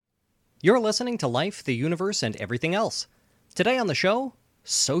You're listening to Life, the Universe, and Everything Else. Today on the show,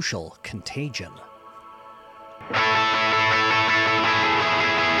 social contagion.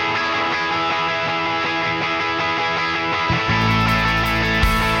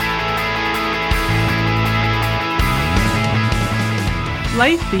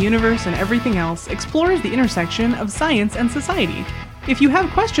 Life, the Universe, and Everything Else explores the intersection of science and society. If you have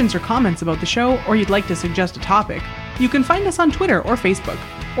questions or comments about the show, or you'd like to suggest a topic, you can find us on Twitter or Facebook,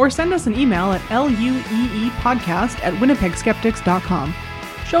 or send us an email at lueepodcast@winnipegskeptics.com.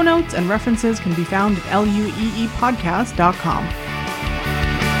 Show notes and references can be found at lueepodcast.com.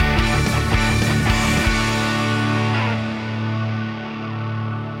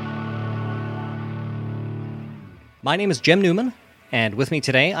 My name is Jim Newman, and with me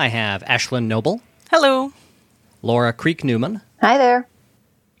today I have Ashlyn Noble. Hello. Laura Creek-Newman. Hi there.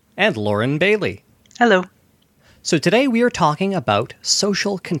 And Lauren Bailey. Hello. So today we are talking about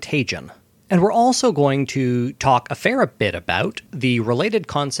social contagion. And we're also going to talk a fair bit about the related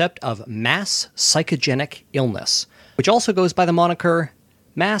concept of mass psychogenic illness, which also goes by the moniker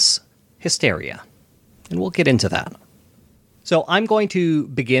mass hysteria. And we'll get into that. So I'm going to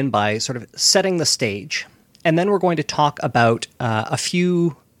begin by sort of setting the stage, and then we're going to talk about a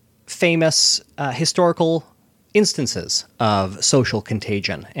few famous historical instances of social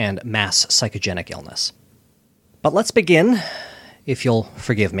contagion and mass psychogenic illness. But let's begin, if you'll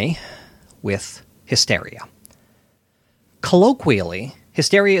forgive me, with hysteria. Colloquially,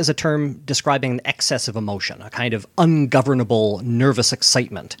 hysteria is a term describing an excess of emotion, a kind of ungovernable nervous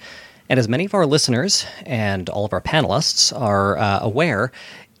excitement. And as many of our listeners and all of our panelists are aware,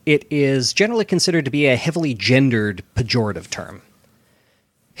 it is generally considered to be a heavily gendered pejorative term.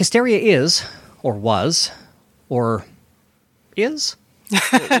 Hysteria is, or was, or is?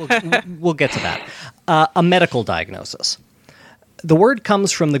 We'll get to that. A medical diagnosis. The word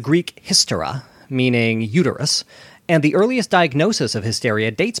comes from the Greek hystera, meaning uterus, and the earliest diagnosis of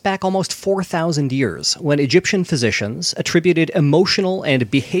hysteria dates back almost 4,000 years, when Egyptian physicians attributed emotional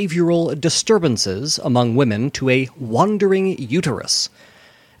and behavioral disturbances among women to a wandering uterus.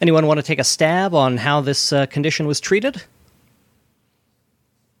 Anyone want to take a stab on how this condition was treated?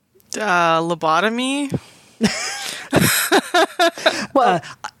 Lobotomy? Well,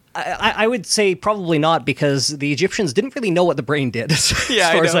 I would say probably not, because the Egyptians didn't really know what the brain did, as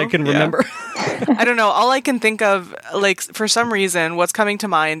far as I can remember. I don't know. All I can think of, for some reason, what's coming to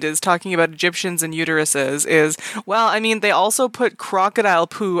mind is talking about Egyptians and uteruses is, they also put crocodile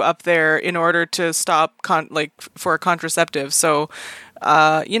poo up there in order to stop, for a contraceptive. So,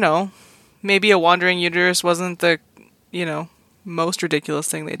 maybe a wandering uterus wasn't the, most ridiculous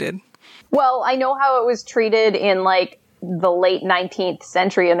thing they did. Well, I know how it was treated in, the late 19th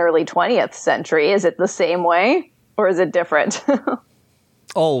century and early 20th century. Is it the same way, or is it different?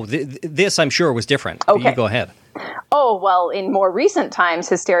 This, I'm sure, was different. Okay. You go ahead. Oh, well, in more recent times,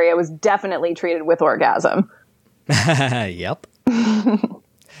 hysteria was definitely treated with orgasm. Yep.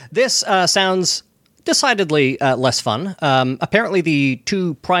 This sounds decidedly less fun. Apparently, the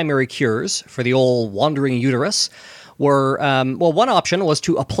two primary cures for the old wandering uterus were, one option was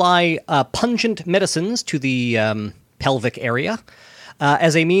to apply pungent medicines to the pelvic area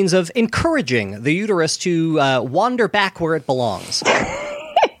as a means of encouraging the uterus to wander back where it belongs.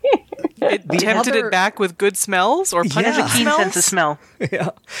 It tempted it back with good smells or pungent Keen sense of smell. Yeah.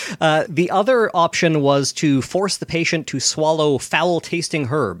 The other option was to force the patient to swallow foul-tasting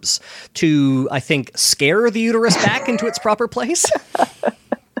herbs to, I think, scare the uterus back into its proper place.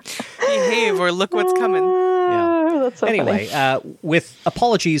 Behave or look what's coming. Yeah. That's so Anyway, funny. with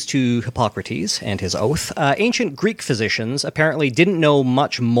apologies to Hippocrates and his oath, ancient Greek physicians apparently didn't know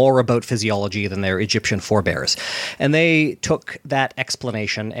much more about physiology than their Egyptian forebears, and they took that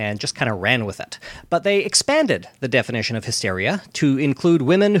explanation and just kind of ran with it. But they expanded the definition of hysteria to include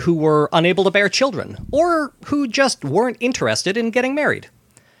women who were unable to bear children, or who just weren't interested in getting married.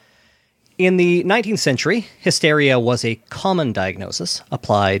 In the 19th century, hysteria was a common diagnosis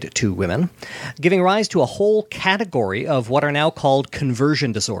applied to women, giving rise to a whole category of what are now called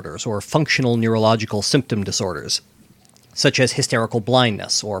conversion disorders or functional neurological symptom disorders, such as hysterical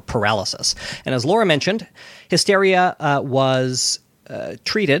blindness or paralysis. And as Laura mentioned, hysteria was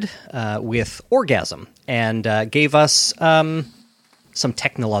treated with orgasm and gave us some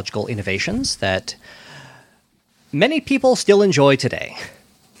technological innovations that many people still enjoy today.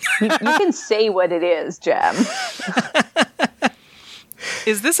 You can say what it is, Jem.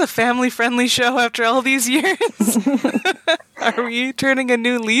 Is this a family-friendly show after all these years? Are we turning a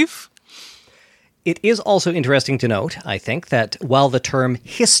new leaf? It is also interesting to note, I think, that while the term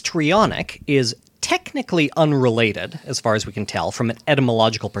histrionic is technically unrelated, as far as we can tell, from an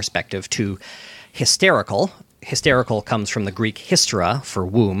etymological perspective to hysterical. Hysterical comes from the Greek hystera for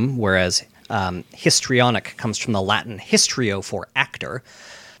womb, whereas histrionic comes from the Latin histrio for actor.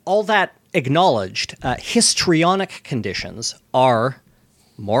 All that acknowledged, histrionic conditions are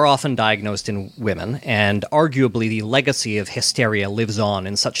more often diagnosed in women, and arguably the legacy of hysteria lives on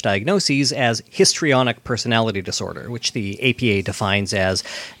in such diagnoses as histrionic personality disorder, which the APA defines as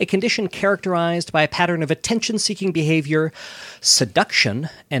a condition characterized by a pattern of attention-seeking behavior, seduction,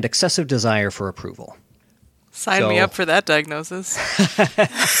 and excessive desire for approval. Sign me up for that diagnosis.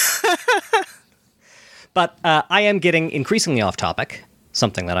 But I am getting increasingly off topic,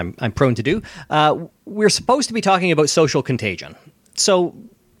 something that I'm prone to do. We're supposed to be talking about social contagion. So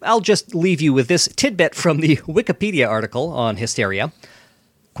I'll just leave you with this tidbit from the Wikipedia article on hysteria.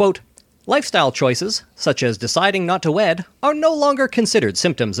 Quote, lifestyle choices, such as deciding not to wed, are no longer considered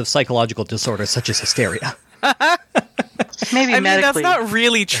symptoms of psychological disorders such as hysteria. Maybe I mean, that's medically. not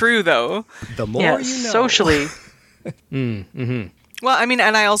really true, though. The more Yeah, you know. socially. Well, I mean,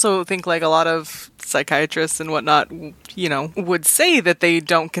 and I also think like a lot of psychiatrists and whatnot, you know, would say that they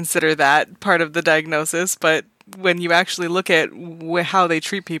don't consider that part of the diagnosis, but when you actually look at how they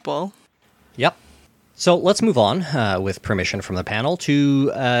treat people. Yep. So let's move on, with permission from the panel, to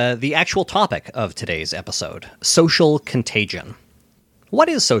the actual topic of today's episode, social contagion. What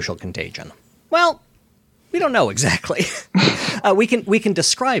is social contagion? Well, we don't know exactly. We can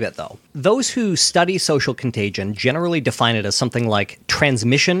describe it, though. Those who study social contagion generally define it as something like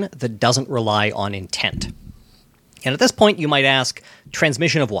transmission that doesn't rely on intent. And at this point, you might ask,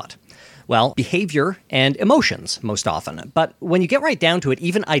 transmission of what? Well, behavior and emotions, most often. But when you get right down to it,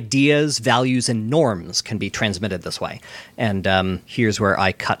 even ideas, values, and norms can be transmitted this way. And here's where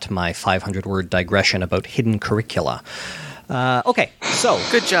I cut my 500-word digression about hidden curricula. Okay, so...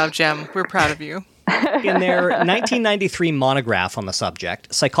 Good job, Jem. We're proud of you. In their 1993 monograph on the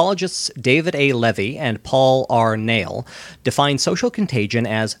subject, psychologists David A. Levy and Paul R. Nail define social contagion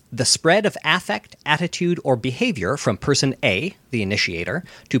as the spread of affect, attitude, or behavior from person A, the initiator,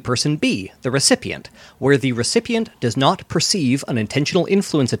 to person B, the recipient, where the recipient does not perceive an intentional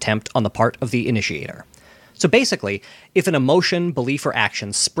influence attempt on the part of the initiator. So basically, if an emotion, belief, or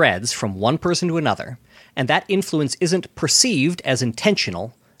action spreads from one person to another, and that influence isn't perceived as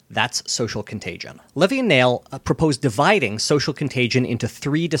intentional, that's social contagion. Levy and Nail proposed dividing social contagion into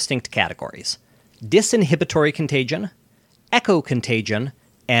three distinct categories: disinhibitory contagion, echo-contagion,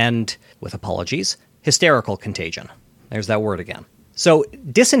 and, with apologies, hysterical contagion. There's that word again. So,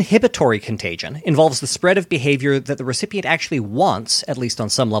 disinhibitory contagion involves the spread of behavior that the recipient actually wants, at least on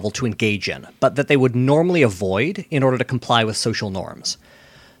some level, to engage in, but that they would normally avoid in order to comply with social norms.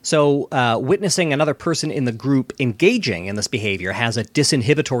 So, witnessing another person in the group engaging in this behavior has a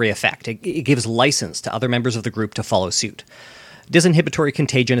disinhibitory effect. It gives license to other members of the group to follow suit. Disinhibitory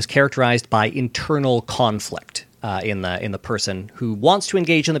contagion is characterized by internal conflict in the person who wants to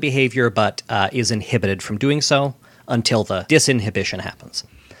engage in the behavior but is inhibited from doing so until the disinhibition happens.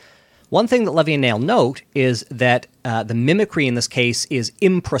 One thing that Levy and Nail note is that the mimicry in this case is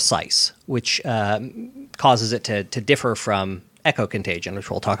imprecise, which causes it to differ from echo-contagion, which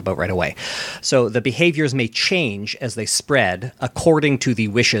we'll talk about right away. So the behaviors may change as they spread according to the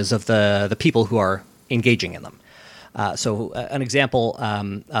wishes of the people who are engaging in them. So an example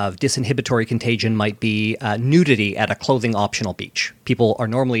of disinhibitory contagion might be nudity at a clothing-optional beach. People are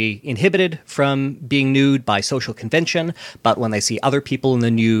normally inhibited from being nude by social convention, but when they see other people in the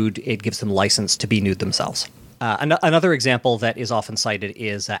nude, it gives them license to be nude themselves. Another example that is often cited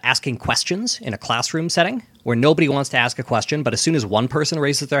is asking questions in a classroom setting, where nobody wants to ask a question, but as soon as one person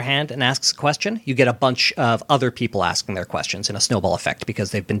raises their hand and asks a question, you get a bunch of other people asking their questions in a snowball effect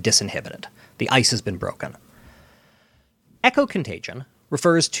because they've been disinhibited. The ice has been broken. Echo-contagion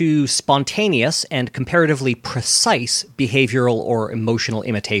refers to spontaneous and comparatively precise behavioral or emotional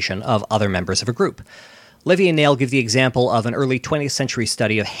imitation of other members of a group. Levy and Nail give the example of an early 20th century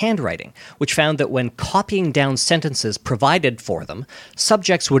study of handwriting, which found that when copying down sentences provided for them,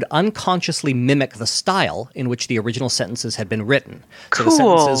 subjects would unconsciously mimic the style in which the original sentences had been written. So the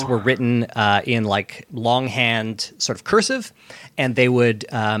sentences were written in like longhand sort of cursive, and they would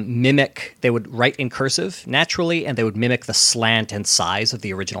write in cursive naturally, and they would mimic the slant and size of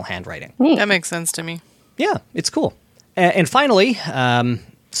the original handwriting. That makes sense to me. Yeah, it's cool. And finally,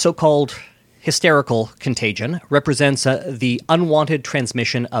 so-called hysterical contagion represents the unwanted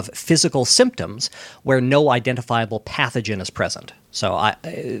transmission of physical symptoms where no identifiable pathogen is present. So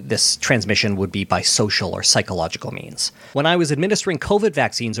this transmission would be by social or psychological means. When I was administering COVID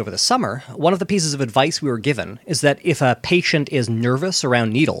vaccines over the summer, one of the pieces of advice we were given is that if a patient is nervous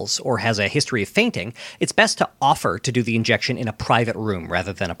around needles or has a history of fainting, it's best to offer to do the injection in a private room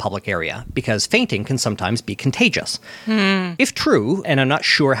rather than a public area, because fainting can sometimes be contagious. If true, and I'm not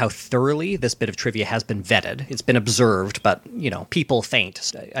sure how thoroughly this bit of trivia has been vetted, it's been observed, but, people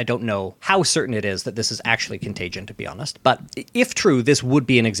faint. I don't know how certain it is that this is actually contagion, to be honest. But if true, this would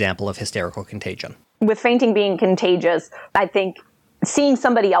be an example of hysterical contagion. With fainting being contagious, I think seeing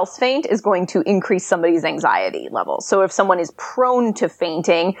somebody else faint is going to increase somebody's anxiety level. So if someone is prone to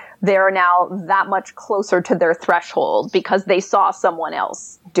fainting, they're now that much closer to their threshold because they saw someone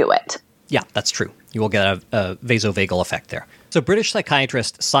else do it. Yeah, that's true. You will get a vasovagal effect there. So British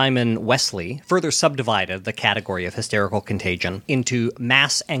psychiatrist Simon Wesley further subdivided the category of hysterical contagion into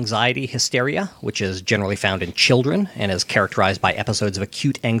mass anxiety hysteria, which is generally found in children and is characterized by episodes of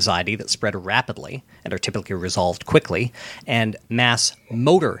acute anxiety that spread rapidly and are typically resolved quickly, and mass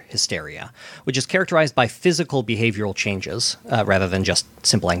motor hysteria, which is characterized by physical behavioral changes rather than just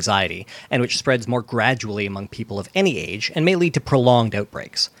simple anxiety, and which spreads more gradually among people of any age and may lead to prolonged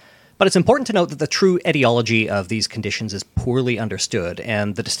outbreaks. But it's important to note that the true etiology of these conditions is poorly understood,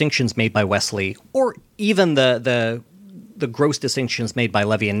 and the distinctions made by Wesley, or even the gross distinctions made by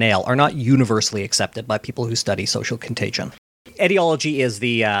Levy and Nail, are not universally accepted by people who study social contagion. Etiology is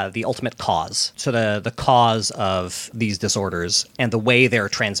the ultimate cause. So the cause of these disorders and the way they're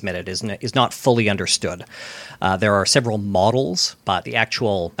transmitted is not fully understood. There are several models, but the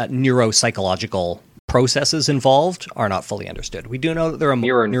actual neuropsychological processes involved are not fully understood. We do know that there are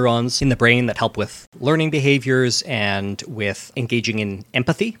mirror neurons in the brain that help with learning behaviors and with engaging in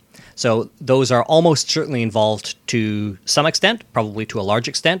empathy. So those are almost certainly involved to some extent, probably to a large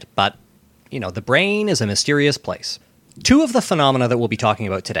extent, but the brain is a mysterious place. Two of the phenomena that we'll be talking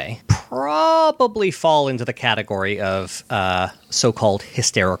about today probably fall into the category of so-called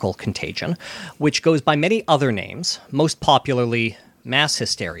hysterical contagion, which goes by many other names, most popularly mass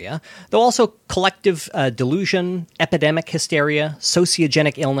hysteria, though also collective delusion, epidemic hysteria,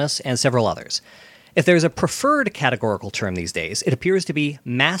 sociogenic illness, and several others. If there's a preferred categorical term these days, it appears to be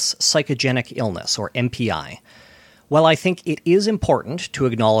mass psychogenic illness, or MPI. While I think it is important to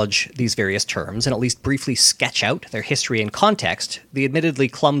acknowledge these various terms and at least briefly sketch out their history and context, the admittedly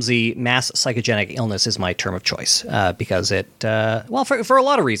clumsy mass psychogenic illness is my term of choice, because it, for a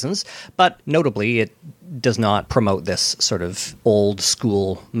lot of reasons, but notably it does not promote this sort of old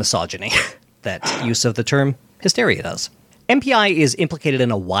school misogyny that use of the term hysteria does. MPI is implicated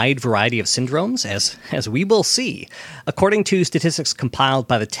in a wide variety of syndromes, as we will see. According to statistics compiled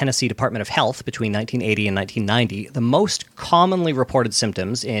by the Tennessee Department of Health between 1980 and 1990, the most commonly reported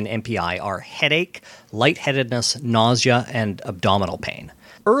symptoms in MPI are headache, lightheadedness, nausea, and abdominal pain.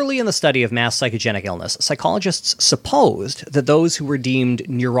 Early in the study of mass psychogenic illness, psychologists supposed that those who were deemed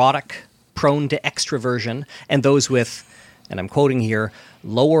neurotic, prone to extroversion, and those with, and I'm quoting here,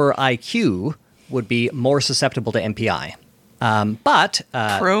 lower IQ would be more susceptible to MPI. But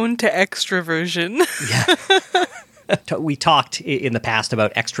prone to extroversion. Yeah. We talked in the past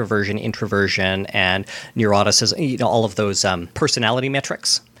about extroversion, introversion, and neuroticism, all of those personality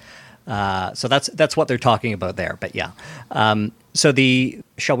metrics. So that's what they're talking about there. But yeah. So the,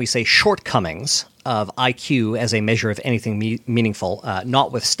 shall we say, shortcomings of IQ as a measure of anything meaningful,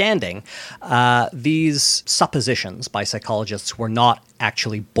 notwithstanding, these suppositions by psychologists were not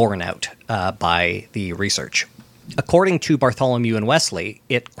actually borne out by the research. According to Bartholomew and Wesley,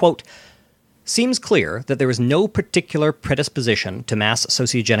 it, quote, seems clear that there is no particular predisposition to mass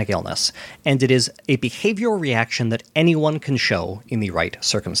sociogenic illness, and it is a behavioral reaction that anyone can show in the right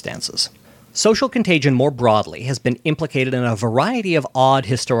circumstances. Social contagion more broadly has been implicated in a variety of odd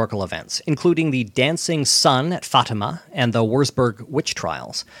historical events, including the dancing sun at Fatima and the Wurzburg witch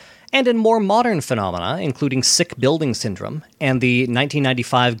trials, and in more modern phenomena, including sick building syndrome and the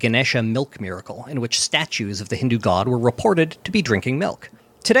 1995 Ganesha milk miracle, in which statues of the Hindu god were reported to be drinking milk.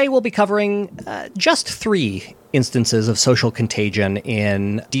 Today we'll be covering just 3 instances of social contagion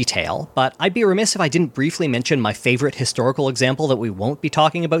in detail, but I'd be remiss if I didn't briefly mention my favorite historical example that we won't be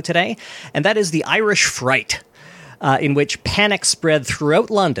talking about today, and that is the Irish Fright, in which panic spread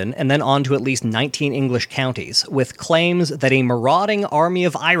throughout London and then on to at least 19 English counties, with claims that a marauding army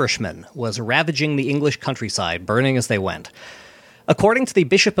of Irishmen was ravaging the English countryside, burning as they went. According to the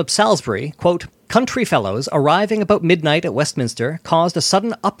Bishop of Salisbury, quote, country fellows arriving about midnight at Westminster caused a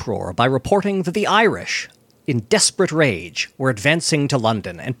sudden uproar by reporting that the Irish, in desperate rage, were advancing to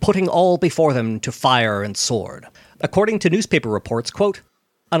London and putting all before them to fire and sword. According to newspaper reports, quote,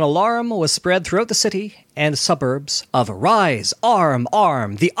 An alarm was spread throughout the city and suburbs of "Rise, arm,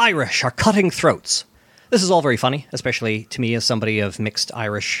 arm, the Irish are cutting throats." This is all very funny, especially to me as somebody of mixed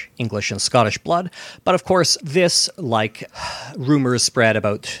Irish, English, and Scottish blood. But of course, this, like rumors spread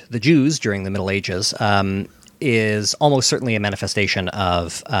about the Jews during the Middle Ages, is almost certainly a manifestation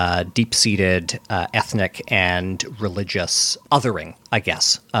of deep-seated ethnic and religious othering, I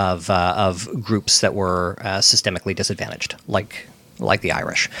guess, of groups that were systemically disadvantaged, like the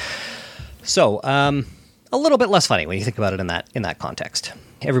Irish. So, a little bit less funny when you think about it in that context.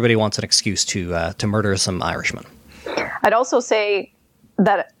 Everybody wants an excuse to murder some Irishmen. I'd also say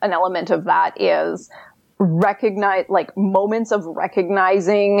that an element of that is moments of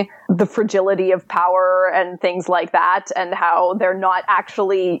recognizing the fragility of power and things like that, and how they're not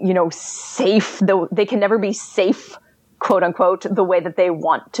actually, safe. They can never be safe, quote unquote, the way that they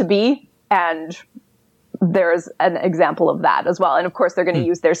want to be. And there's an example of that as well. And of course, they're going to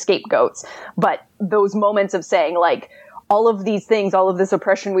use their scapegoats. But those moments of saying, like, all of these things, all of this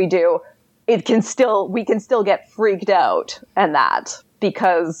oppression we do, we can still get freaked out and that,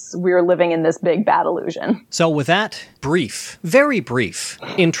 because we're living in this big bad illusion. So with that very brief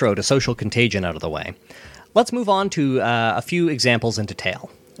intro to social contagion out of the way, let's move on to a few examples in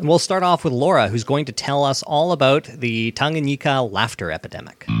detail. And we'll start off with Laura, who's going to tell us all about the Tanganyika laughter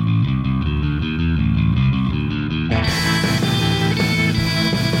epidemic.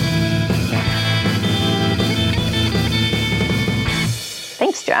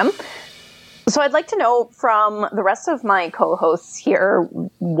 Thanks, Jem. So I'd like to know from the rest of my co-hosts here,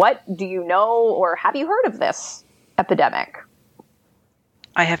 what do you know, or have you heard of this epidemic?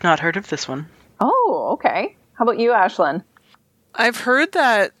 I have not heard of this one. Oh, okay. How about you, Ashlyn? I've heard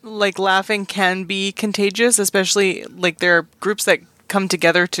that, like, laughing can be contagious, especially, like, there are groups that come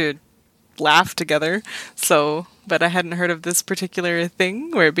together to laugh together. So, but I hadn't heard of this particular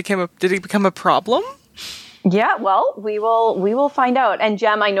thing where did it become a problem? Yeah, well, we will find out. And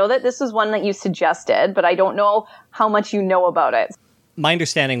Jem, I know that this is one that you suggested, but I don't know how much you know about it. My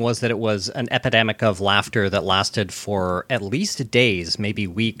understanding was that it was an epidemic of laughter that lasted for at least days, maybe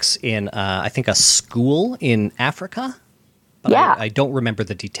weeks, in, I think, a school in Africa. But yeah. I don't remember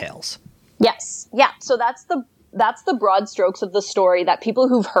the details. Yes. Yeah. So that's the broad strokes of the story that people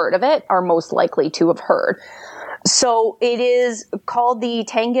who've heard of it are most likely to have heard. So it is called the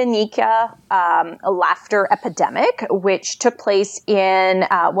Tanganyika laughter epidemic, which took place in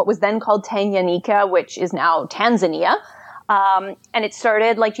what was then called Tanganyika, which is now Tanzania. And it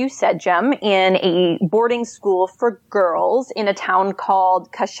started, like you said, Jem, in a boarding school for girls in a town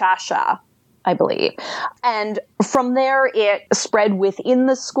called Kashasha, I believe. And from there, it spread within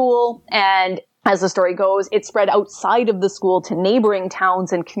the school, and as the story goes, it spread outside of the school to neighboring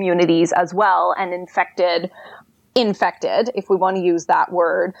towns and communities as well, and infected, if we want to use that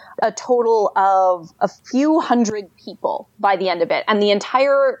word, a total of a few hundred people by the end of it. And the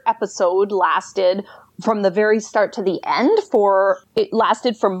entire episode lasted from the very start to the end it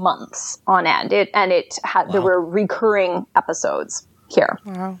lasted for months on end. There were recurring episodes here.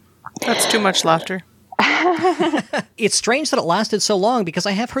 Wow. That's too much laughter. It's strange that it lasted so long, because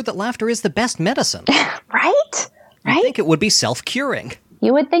I have heard that laughter is the best medicine. Right? I think it would be self-curing.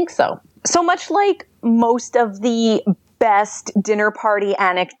 You would think so. So much like most of the best dinner party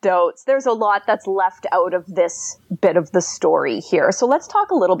anecdotes, there's a lot that's left out of this bit of the story here. So let's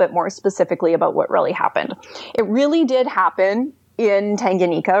talk a little bit more specifically about what really happened. It really did happen in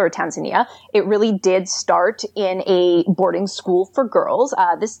Tanganyika or Tanzania. It really did start in a boarding school for girls.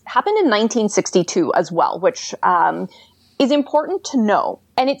 This happened in 1962 as well, which is important to know.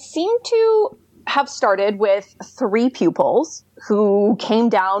 And it seemed to have started with 3 pupils who came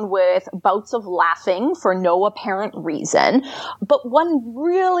down with bouts of laughing for no apparent reason. But one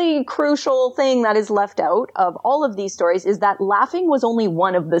really crucial thing that is left out of all of these stories is that laughing was only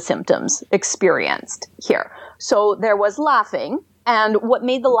one of the symptoms experienced here. So there was laughing, and what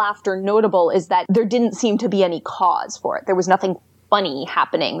made the laughter notable is that there didn't seem to be any cause for it. There was nothing funny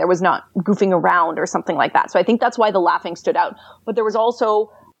happening. There was not goofing around or something like that. So I think that's why the laughing stood out. But there was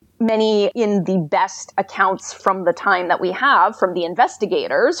also many in the best accounts from the time that we have from the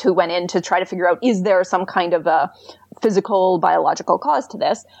investigators who went in to try to figure out, is there some kind of a physical, biological cause to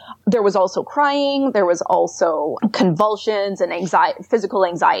this? There was also crying. There was also convulsions and physical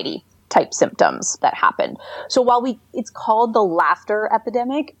anxiety type symptoms that happened. So while it's called the laughter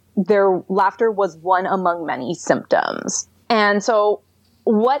epidemic, their laughter was one among many symptoms. And so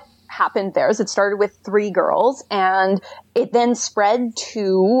what happened there is it started with 3 girls, and it then spread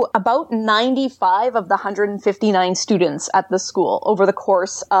to about 95 of the 159 students at the school over the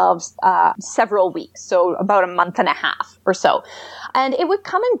course of several weeks, so about a month and a half or so. And it would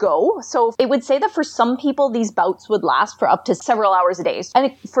come and go. So it would say that for some people, these bouts would last for up to several hours a day.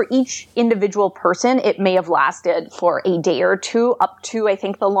 And for each individual person, it may have lasted for a day or two, up to, I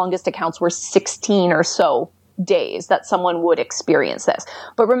think the longest accounts were 16 or so days that someone would experience this.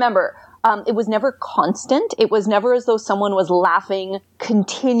 But remember, it was never constant. It was never as though someone was laughing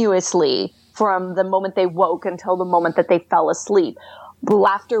continuously from the moment they woke until the moment that they fell asleep.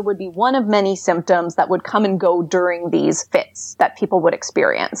 Laughter would be one of many symptoms that would come and go during these fits that people would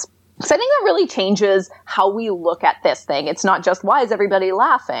experience. So I think that really changes how we look at this thing. It's not just, why is everybody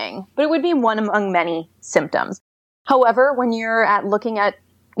laughing? But it would be one among many symptoms. However, when you're looking at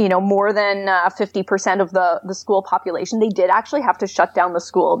more than 50% of the school population, they did actually have to shut down the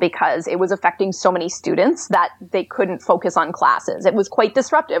school because it was affecting so many students that they couldn't focus on classes. It was quite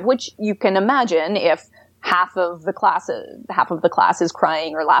disruptive, which you can imagine if half of the class is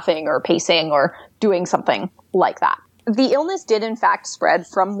crying or laughing or pacing or doing something like that. The illness did in fact spread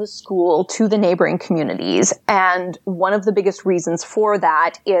from the school to the neighboring communities, and one of the biggest reasons for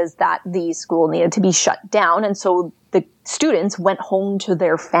that is that the school needed to be shut down, and so the students went home to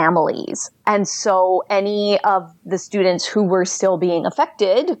their families. And so any of the students who were still being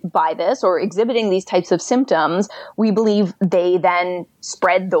affected by this or exhibiting these types of symptoms, we believe they then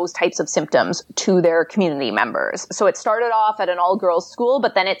spread those types of symptoms to their community members. So it started off at an all-girls school,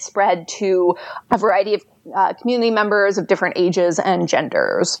 but then it spread to a variety of community members of different ages and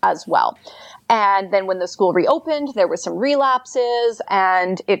genders as well. And then when the school reopened, there were some relapses,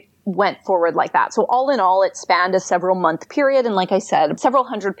 and it went forward like that. So all in all, it spanned a several month period. And like I said, several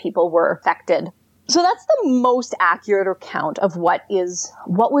hundred people were affected. So that's the most accurate account of what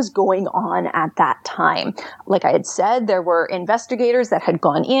was going on at that time. Like I had said, there were investigators that had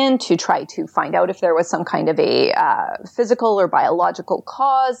gone in to try to find out if there was some kind of a physical or biological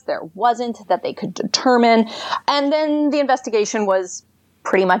cause. There wasn't that they could determine. And then the investigation was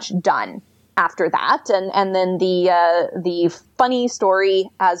pretty much done after that. And then the funny story,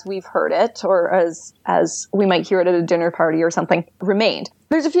 as we've heard it, or as we might hear it at a dinner party or something, remained.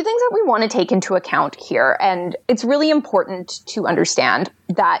 There's a few things that we want to take into account here, and it's really important to understand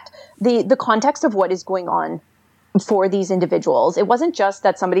that the context of what is going on for these individuals. It wasn't just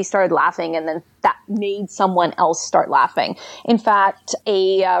that somebody started laughing and then that made someone else start laughing. In fact,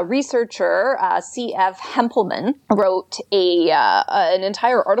 a researcher, C.F. Hempelman, wrote an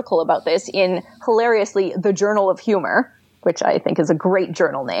entire article about this in, hilariously, the Journal of Humor, which I think is a great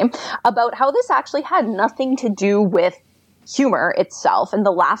journal name, about how this actually had nothing to do with humor itself, and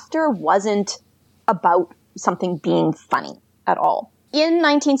the laughter wasn't about something being funny at all. In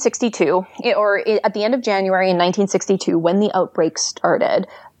 1962, or at the end of January in 1962, when the outbreak started,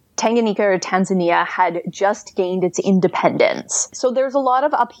 Tanganyika or Tanzania had just gained its independence. So there's a lot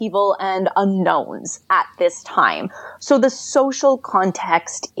of upheaval and unknowns at this time. So the social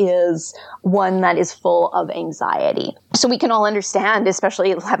context is one that is full of anxiety. So we can all understand,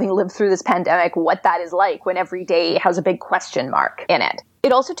 especially having lived through this pandemic, what that is like when every day has a big question mark in it.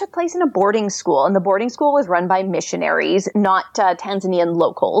 It also took place in a boarding school, and the boarding school was run by missionaries, not Tanzanian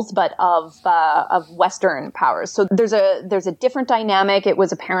locals, but of Western powers. So there's a different dynamic. It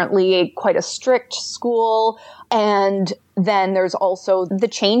was apparently quite a strict school, and then there's also the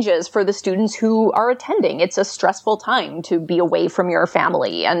changes for the students who are attending. It's a stressful time to be away from your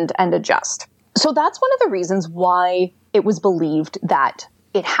family and adjust. So that's one of the reasons why it was believed that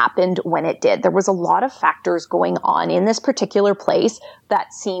it happened when it did. There was a lot of factors going on in this particular place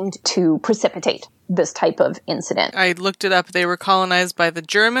that seemed to precipitate this type of incident. I looked it up. They were colonized by the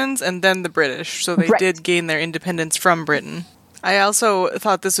Germans and then the British, so they did gain their independence from Britain. I also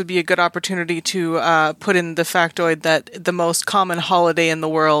thought this would be a good opportunity to put in the factoid that the most common holiday in the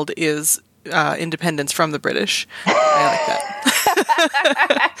world is independence from the British. I like that.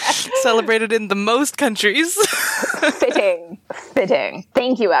 Celebrated in the most countries. Fitting.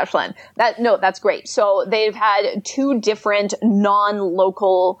 Thank you, Ashlyn. That's great. So they've had two different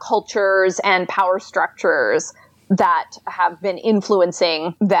non-local cultures and power structures that have been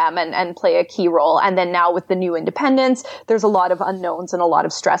influencing them and play a key role. And then now with the new independence, there's a lot of unknowns and a lot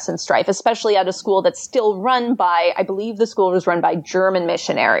of stress and strife, especially at a school that's still run by, I believe the school was run by German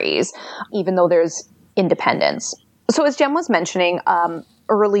missionaries, even though there's independence. So as Jem was mentioning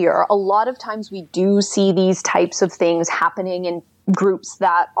earlier, a lot of times we do see these types of things happening in groups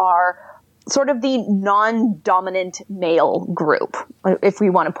that are sort of the non-dominant male group, if we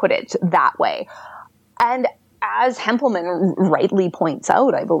want to put it that way. And as Hempelman rightly points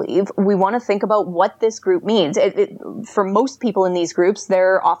out, I believe, we want to think about what this group means. For most people in these groups,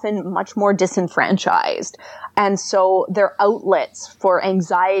 they're often much more disenfranchised. And so their outlets for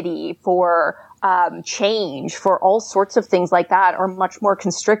anxiety, for change, for all sorts of things like that are much more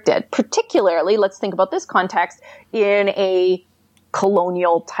constricted. Particularly, let's think about this context in a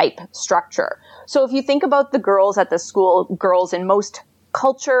colonial type structure. So if you think about the girls at the school, girls in most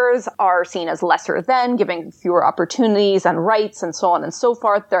cultures are seen as lesser than, given fewer opportunities and rights and so on and so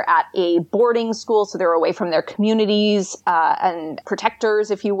forth. They're at a boarding school, so they're away from their communities and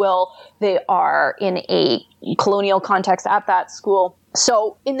protectors, if you will. They are in a colonial context at that school.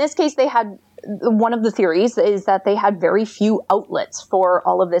 So in this case, they had one of the theories is that they had very few outlets for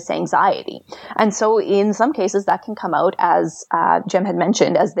all of this anxiety. And so in some cases that can come out, as Jem had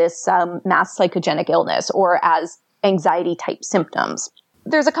mentioned, as this mass psychogenic illness or as anxiety type symptoms.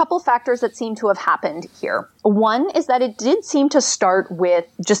 There's a couple factors that seem to have happened here. One is that it did seem to start with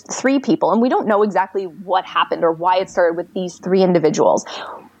just 3 people, and we don't know exactly what happened or why it started with these 3 individuals.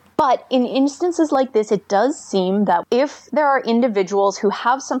 But in instances like this, it does seem that if there are individuals who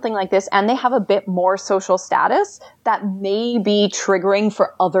have something like this and they have a bit more social status, that may be triggering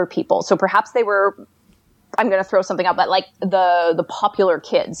for other people. So perhaps they were, I'm going to throw something out, but like the popular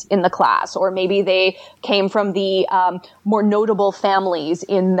kids in the class, or maybe they came from the more notable families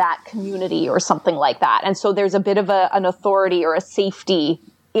in that community or something like that. And so there's a bit of an authority or a safety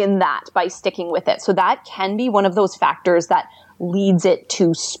in that by sticking with it. So that can be one of those factors that leads it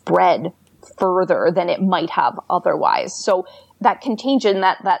to spread further than it might have otherwise. So that contagion,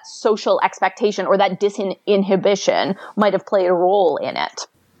 that social expectation or that disinhibition might have played a role in it.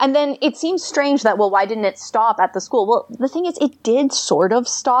 And then it seems strange that, well, why didn't it stop at the school? Well, the thing is, it did sort of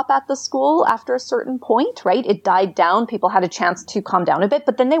stop at the school after a certain point, right? It died down. People had a chance to calm down a bit,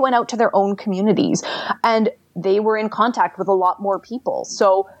 but then they went out to their own communities and they were in contact with a lot more people.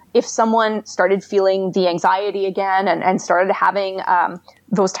 So if someone started feeling the anxiety again and started having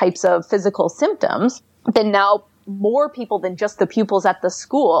those types of physical symptoms, then now more people than just the pupils at the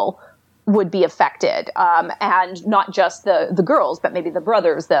school would be affected, and not just the girls, but maybe the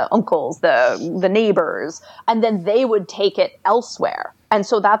brothers, the uncles, the neighbors, and then they would take it elsewhere. And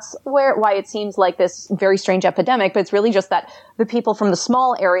so that's why it seems like this very strange epidemic, but it's really just that the people from the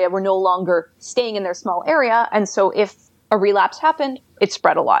small area were no longer staying in their small area, and so if a relapse happened, it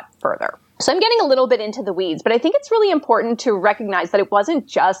spread a lot further. So I'm getting a little bit into the weeds, but I think it's really important to recognize that it wasn't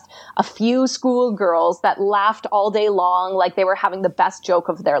just a few schoolgirls that laughed all day long like they were having the best joke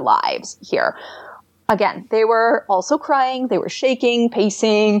of their lives here. Again, they were also crying, they were shaking,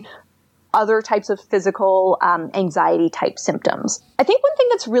 pacing, other types of physical anxiety type symptoms. I think one thing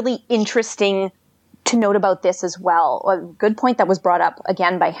that's really interesting to note about this as well, a good point that was brought up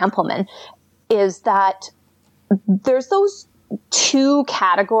again by Hempelman, is that there's those 2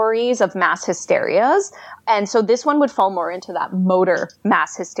 categories of mass hysterias. And so this one would fall more into that motor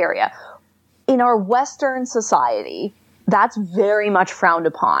mass hysteria. In our Western society, that's very much frowned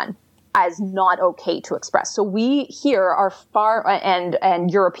upon as not okay to express. So we here are far, and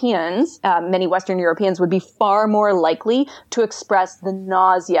Europeans, many Western Europeans would be far more likely to express the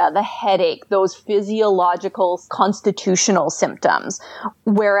nausea, the headache, those physiological constitutional symptoms.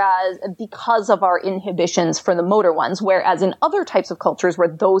 Whereas because of our inhibitions for the motor ones, whereas in other types of cultures where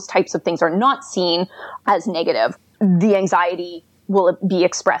those types of things are not seen as negative, the anxiety will be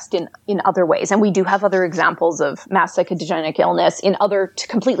expressed in other ways. And we do have other examples of mass psychogenic illness in other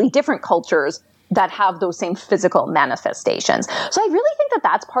completely different cultures that have those same physical manifestations. So I really think that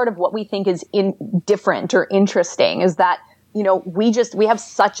that's part of what we think is different or interesting, is that, you know, we have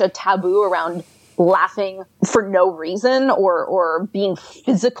such a taboo around laughing for no reason or being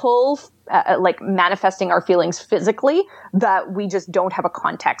physical, like manifesting our feelings physically, that we just don't have a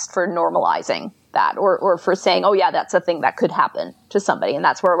context for normalizing that or for saying, oh yeah, that's a thing that could happen to somebody. And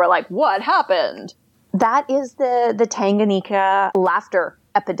that's where we're like, what happened? That is the Tanganyika laughter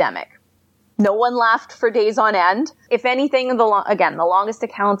epidemic. No one laughed for days on end. If anything, the longest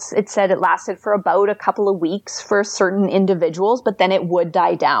accounts, it said it lasted for about a couple of weeks for certain individuals, but then it would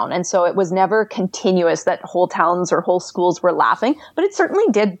die down. And so it was never continuous that whole towns or whole schools were laughing, but it certainly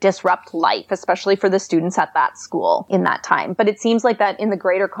did disrupt life, especially for the students at that school in that time. But it seems like that in the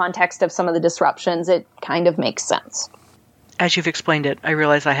greater context of some of the disruptions, it kind of makes sense. As you've explained it, I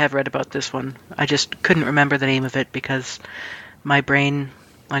realize I have read about this one. I just couldn't remember the name of it because my brain,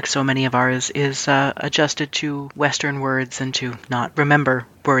 like so many of ours, is adjusted to Western words and to not remember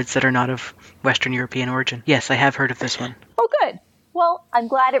words that are not of Western European origin. Yes, I have heard of this one. Oh, good. Well, I'm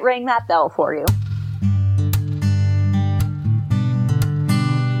glad it rang that bell for you.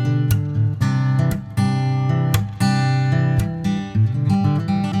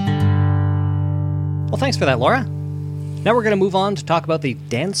 thanks for that, Laura. Now we're going to move on to talk about the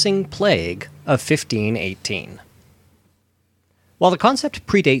Dancing Plague of 1518. While the concept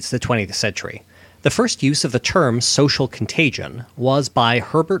predates the 20th century, the first use of the term social contagion was by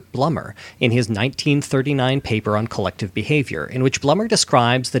Herbert Blummer in his 1939 paper on collective behavior, in which Blummer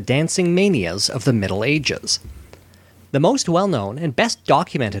describes the dancing manias of the Middle Ages. The most well-known and best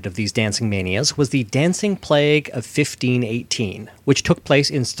documented of these dancing manias was the Dancing Plague of 1518, which took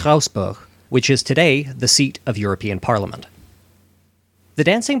place in Strasbourg, which is today the seat of European Parliament. The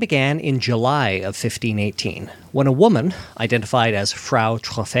dancing began in July of 1518, when a woman, identified as Frau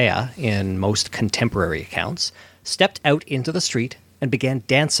Trophea in most contemporary accounts, stepped out into the street and began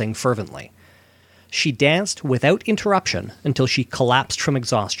dancing fervently. She danced without interruption until she collapsed from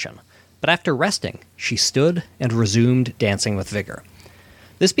exhaustion, but after resting, she stood and resumed dancing with vigor.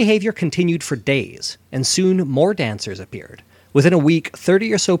 This behavior continued for days, and soon more dancers appeared. Within a week,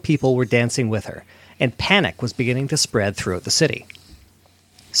 30 or so people were dancing with her, and panic was beginning to spread throughout the city.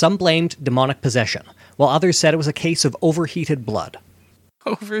 Some blamed demonic possession, while others said it was a case of overheated blood.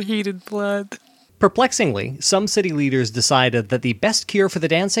 Overheated blood. Perplexingly, some city leaders decided that the best cure for the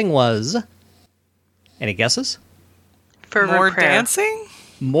dancing was... Any guesses? Fervent More prayer. dancing?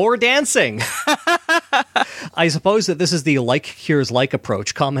 More dancing! I suppose that this is the like cures like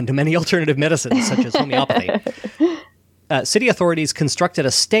approach common to many alternative medicines, such as homeopathy. City authorities constructed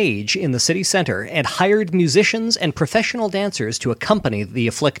a stage in the city center and hired musicians and professional dancers to accompany the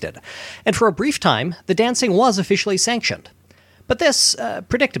afflicted. And for a brief time, the dancing was officially sanctioned. But this,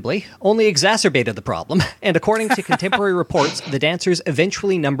 predictably, only exacerbated the problem, and according to contemporary reports, the dancers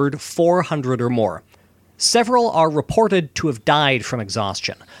eventually numbered 400 or more. Several are reported to have died from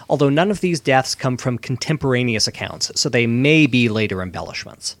exhaustion, although none of these deaths come from contemporaneous accounts, so they may be later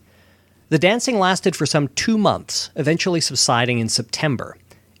embellishments. The dancing lasted for some 2 months, eventually subsiding in September.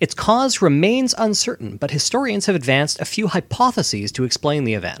 Its cause remains uncertain, but historians have advanced a few hypotheses to explain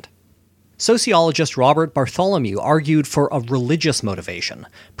the event. Sociologist Robert Bartholomew argued for a religious motivation,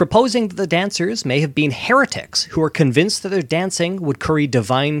 proposing that the dancers may have been heretics who were convinced that their dancing would curry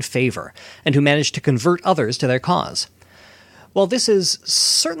divine favor, and who managed to convert others to their cause. While this is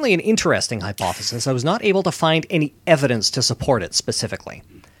certainly an interesting hypothesis, I was not able to find any evidence to support it specifically.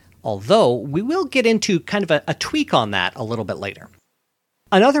 Although, we will get into kind of a tweak on that a little bit later.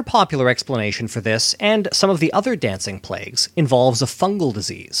 Another popular explanation for this, and some of the other dancing plagues, involves a fungal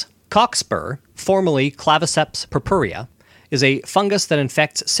disease. Cockspur, formerly Claviceps purpurea, is a fungus that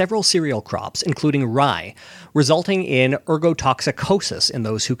infects several cereal crops, including rye, resulting in ergotoxicosis in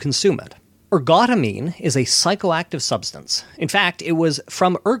those who consume it. Ergotamine is a psychoactive substance. In fact, it was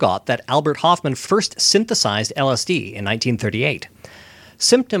from ergot that Albert Hofmann first synthesized LSD in 1938.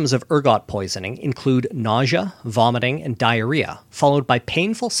 Symptoms of ergot poisoning include nausea, vomiting, and diarrhea, followed by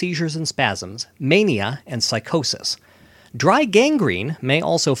painful seizures and spasms, mania, and psychosis. Dry gangrene may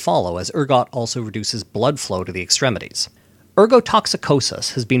also follow, as ergot also reduces blood flow to the extremities.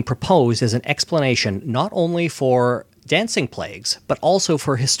 Ergotoxicosis has been proposed as an explanation not only for dancing plagues, but also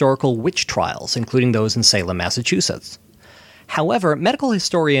for historical witch trials, including those in Salem, Massachusetts. However, medical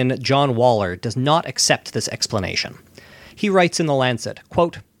historian John Waller does not accept this explanation. He writes in The Lancet,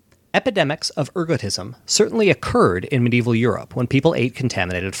 quote, "Epidemics of ergotism certainly occurred in medieval Europe when people ate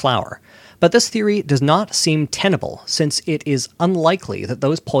contaminated flour. But this theory does not seem tenable, since it is unlikely that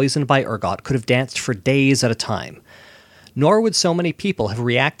those poisoned by ergot could have danced for days at a time. Nor would so many people have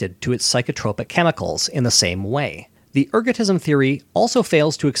reacted to its psychotropic chemicals in the same way. The ergotism theory also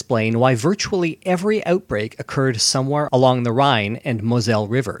fails to explain why virtually every outbreak occurred somewhere along the Rhine and Moselle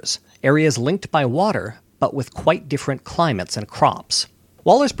rivers, areas linked by water, but with quite different climates and crops."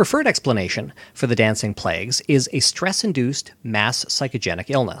 Waller's preferred explanation for the dancing plagues is a stress-induced mass psychogenic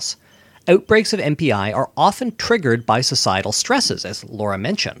illness. Outbreaks of MPI are often triggered by societal stresses, as Laura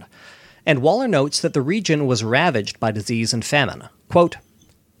mentioned, and Waller notes that the region was ravaged by disease and famine. Quote,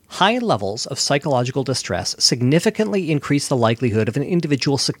 "High levels of psychological distress significantly increase the likelihood of an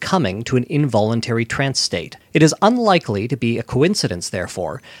individual succumbing to an involuntary trance state. It is unlikely to be a coincidence,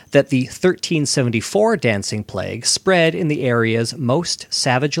 therefore, that the 1374 dancing plague spread in the areas most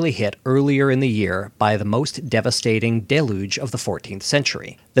savagely hit earlier in the year by the most devastating deluge of the 14th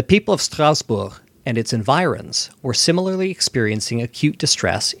century. The people of Strasbourg and its environs were similarly experiencing acute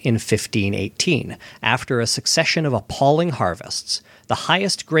distress in 1518, after a succession of appalling harvests, the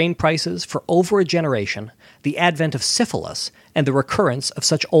highest grain prices for over a generation, the advent of syphilis, and the recurrence of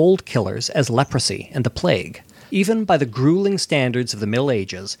such old killers as leprosy and the plague. Even by the grueling standards of the Middle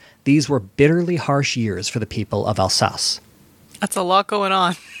Ages, these were bitterly harsh years for the people of Alsace." That's a lot going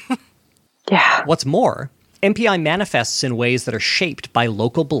on. Yeah. What's more, MPI manifests in ways that are shaped by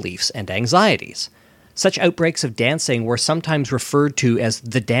local beliefs and anxieties. Such outbreaks of dancing were sometimes referred to as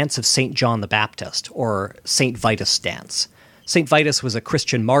the Dance of St. John the Baptist, or St. Vitus Dance. St. Vitus was a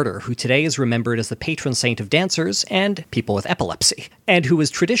Christian martyr who today is remembered as the patron saint of dancers and people with epilepsy, and who was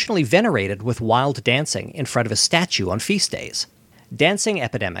traditionally venerated with wild dancing in front of a statue on feast days. Dancing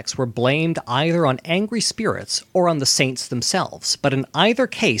epidemics were blamed either on angry spirits or on the saints themselves, but in either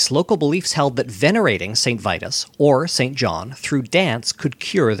case, local beliefs held that venerating St. Vitus or St. John through dance could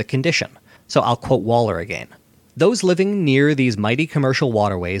cure the condition. So I'll quote Waller again. Those living near these mighty commercial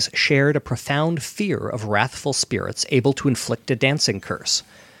waterways shared a profound fear of wrathful spirits able to inflict a dancing curse.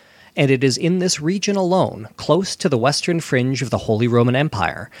 And it is in this region alone, close to the western fringe of the Holy Roman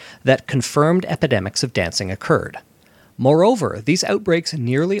Empire, that confirmed epidemics of dancing occurred. Moreover, these outbreaks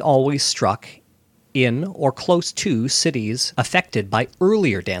nearly always struck in or close to cities affected by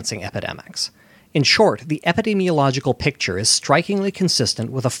earlier dancing epidemics. In short, the epidemiological picture is strikingly consistent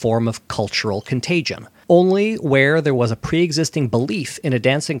with a form of cultural contagion. Only where there was a pre-existing belief in a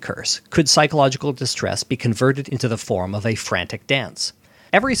dancing curse could psychological distress be converted into the form of a frantic dance.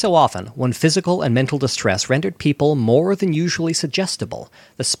 Every so often, when physical and mental distress rendered people more than usually suggestible,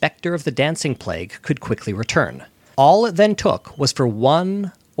 the specter of the dancing plague could quickly return. All it then took was for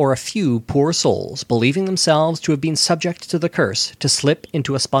one or a few poor souls, believing themselves to have been subject to the curse, to slip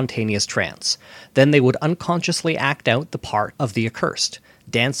into a spontaneous trance. Then they would unconsciously act out the part of the accursed,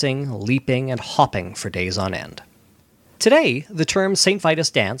 dancing, leaping, and hopping for days on end. Today, the term St.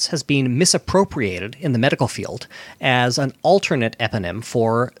 Vitus dance has been misappropriated in the medical field as an alternate eponym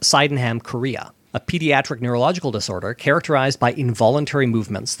for Sydenham chorea, a pediatric neurological disorder characterized by involuntary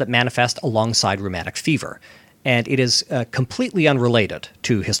movements that manifest alongside rheumatic fever, and it is completely unrelated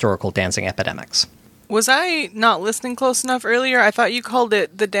to historical dancing epidemics. Was I not listening close enough earlier? I thought you called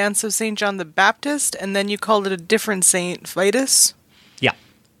it the Dance of St. John the Baptist, and then you called it a different St. Vitus? Yeah.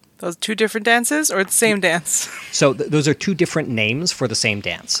 Those two different dances, or the same dance? So those are two different names for the same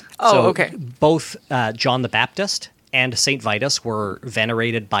dance. Oh, so okay. Both John the Baptist and St. Vitus were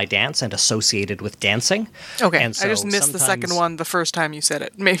venerated by dance and associated with dancing. Okay, and so I just missed the second one the first time you said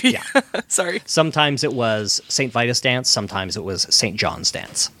it, maybe. Yeah. Sorry. Sometimes it was St. Vitus dance, sometimes it was St. John's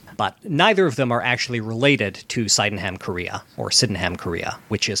dance. But neither of them are actually related to Sydenham chorea, or Sydenham chorea,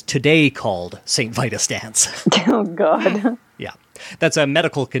 which is today called St. Vitus dance. Oh, God. Yeah. That's a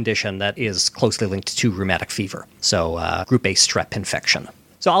medical condition that is closely linked to rheumatic fever, so group A strep infection.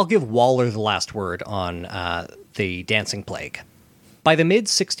 So I'll give Waller the last word on the dancing plague. By the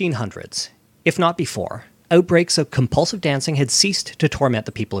mid-1600s, if not before, outbreaks of compulsive dancing had ceased to torment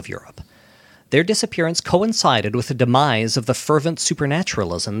the people of Europe. Their disappearance coincided with the demise of the fervent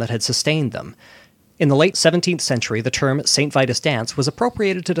supernaturalism that had sustained them. In the late 17th century, the term St. Vitus dance was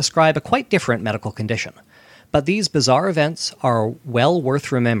appropriated to describe a quite different medical condition. But these bizarre events are well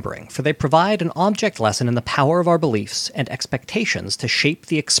worth remembering, for they provide an object lesson in the power of our beliefs and expectations to shape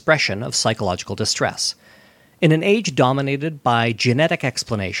the expression of psychological distress. In an age dominated by genetic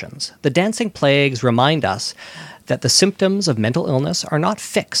explanations, the dancing plagues remind us that the symptoms of mental illness are not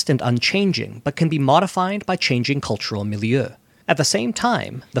fixed and unchanging, but can be modified by changing cultural milieu. At the same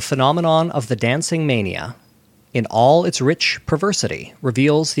time, the phenomenon of the dancing mania, in all its rich perversity,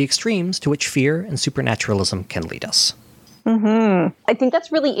 reveals the extremes to which fear and supernaturalism can lead us. Mm-hmm. I think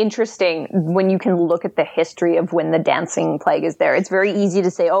that's really interesting when you can look at the history of when the dancing plague is there. It's very easy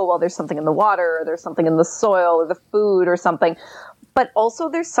to say, oh, well, there's something in the water, or there's something in the soil, or the food, or something. But also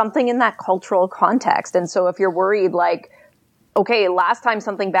there's something in that cultural context. And so if you're worried, like, okay, last time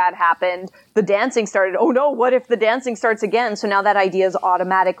something bad happened, the dancing started. Oh, no, what if the dancing starts again? So now that idea is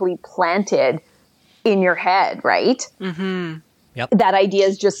automatically planted in your head, right? Mm-hmm. Yep. That idea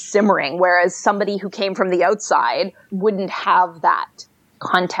is just simmering, whereas somebody who came from the outside wouldn't have that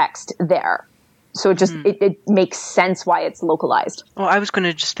context there. So it just it makes sense why it's localized. Well, I was going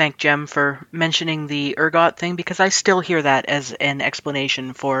to just thank Jem for mentioning the ergot thing, because I still hear that as an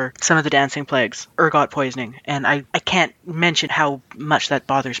explanation for some of the dancing plagues, ergot poisoning, and I can't mention how much that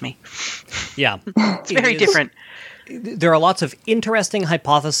bothers me. Yeah. It's very different. There are lots of interesting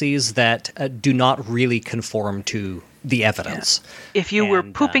hypotheses that do not really conform to the evidence. Yeah. If you were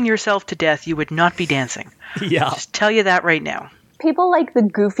pooping yourself to death, you would not be dancing. Yeah. Just tell you that right now. People like the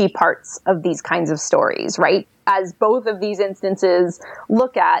goofy parts of these kinds of stories, right? As both of these instances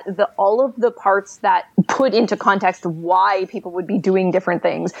look at all of the parts that put into context why people would be doing different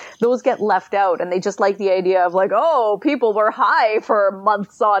things, those get left out, and they just like the idea of like, oh, people were high for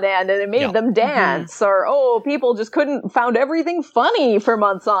months on end and it made them dance, or oh, people just found everything funny for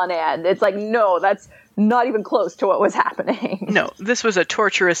months on end. It's like, no, that's not even close to what was happening. No, this was a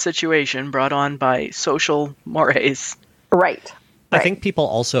torturous situation brought on by social mores. Right. I think people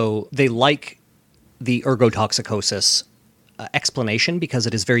also, they like the ergotoxicosis explanation because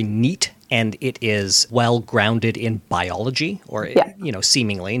it is very neat and it is well grounded in biology, or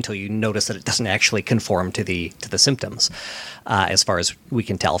seemingly, until you notice that it doesn't actually conform to the symptoms, as far as we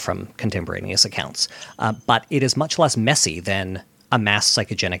can tell from contemporaneous accounts. But it is much less messy than a mass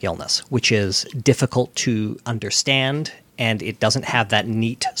psychogenic illness, which is difficult to understand, and it doesn't have that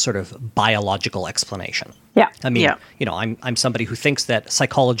neat sort of biological explanation. Yeah. I mean, I'm somebody who thinks that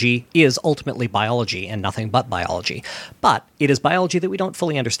psychology is ultimately biology and nothing but biology, but it is biology that we don't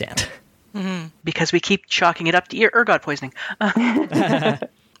fully understand. Mm-hmm. Because we keep chalking it up to ergot poisoning.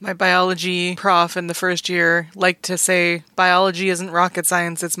 My biology prof in the first year liked to say, biology isn't rocket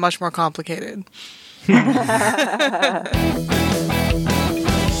science, it's much more complicated.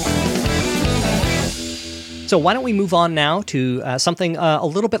 So why don't we move on now to something a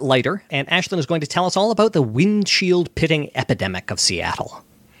little bit lighter, and Ashlyn is going to tell us all about the windshield pitting epidemic of Seattle.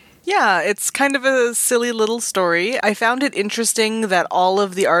 Yeah, it's kind of a silly little story. I found it interesting that all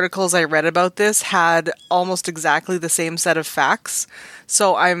of the articles I read about this had almost exactly the same set of facts.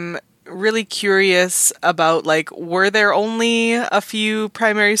 So I'm really curious about, were there only a few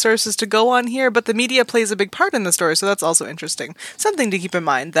primary sources to go on here? But the media plays a big part in the story, so that's also interesting. Something to keep in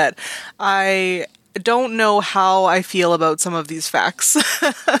mind, that I don't know how I feel about some of these facts.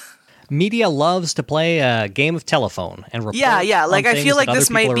 Media loves to play a game of telephone and report I feel like this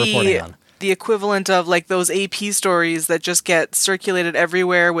might be on. The equivalent of those AP stories that just get circulated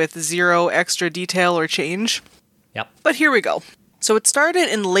everywhere with zero extra detail or change. Yep. But here we go. So it started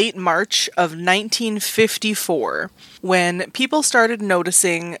in late March of 1954 when people started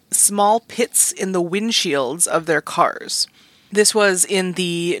noticing small pits in the windshields of their cars. This was in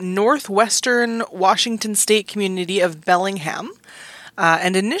the northwestern Washington state community of Bellingham.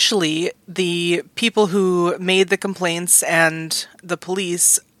 And initially, the people who made the complaints and the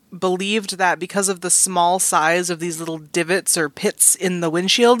police believed that because of the small size of these little divots or pits in the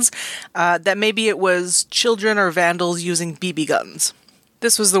windshields, that maybe it was children or vandals using BB guns.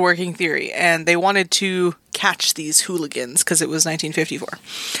 This was the working theory, and they wanted to catch these hooligans because it was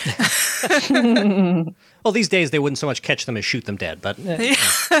 1954. Well, these days they wouldn't so much catch them as shoot them dead, but... They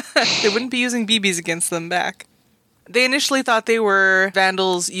wouldn't be using BBs against them back. They initially thought they were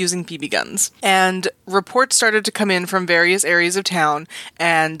vandals using BB guns, and reports started to come in from various areas of town,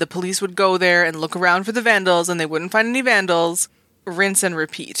 and the police would go there and look around for the vandals, and they wouldn't find any vandals, rinse and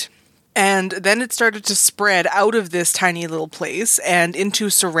repeat. And then it started to spread out of this tiny little place and into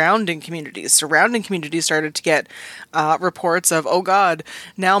surrounding communities. Surrounding communities started to get reports of, oh God,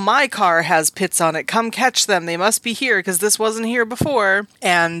 now my car has pits on it. Come catch them. They must be here because this wasn't here before.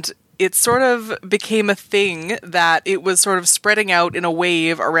 And it sort of became a thing that it was sort of spreading out in a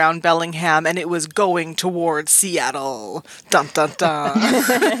wave around Bellingham, and it was going towards Seattle. Dun, dun, dun.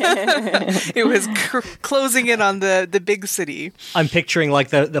 It was closing in on the big city. I'm picturing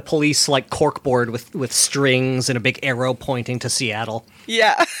the police corkboard with strings and a big arrow pointing to Seattle.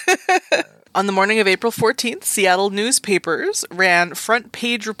 Yeah. On the morning of April 14th, Seattle newspapers ran front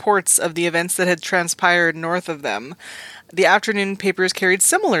page reports of the events that had transpired north of them. The afternoon papers carried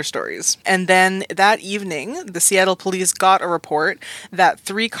similar stories. And then that evening, the Seattle police got a report that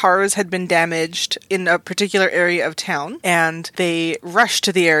 3 cars had been damaged in a particular area of town, and they rushed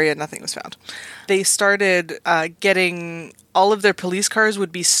to the area. Nothing was found. They started getting... all of their police cars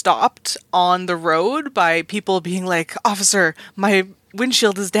would be stopped on the road by people being like, "Officer, my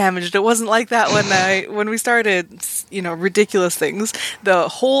windshield is damaged. It wasn't like that when we started," ridiculous things. The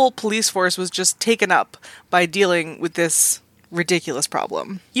whole police force was just taken up by dealing with this ridiculous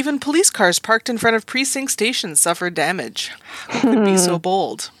problem. Even police cars parked in front of precinct stations suffered damage. Who could be so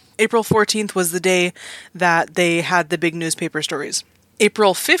bold? April 14th was the day that they had the big newspaper stories.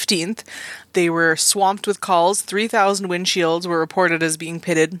 April 15th, they were swamped with calls. 3,000 windshields were reported as being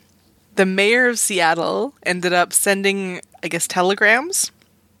pitted. The mayor of Seattle ended up sending, I guess, telegrams.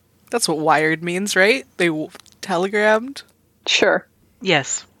 That's what wired means, right? They telegrammed? Sure.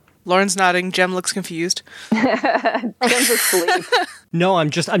 Yes. Lauren's nodding. Jem looks confused. Jem's asleep. No,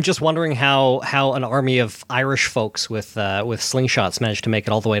 I'm just wondering how an army of Irish folks with slingshots managed to make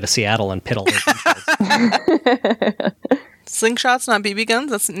it all the way to Seattle and pit all those windshields. Slingshots, not BB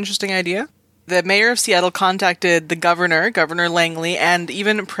guns. That's an interesting idea. The mayor of Seattle contacted the Governor Langley, and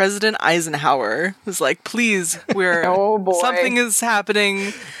even President Eisenhower was like, "Please, Oh boy. something is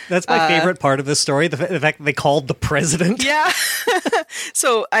happening." That's my favorite part of this story, the fact that they called the president. Yeah.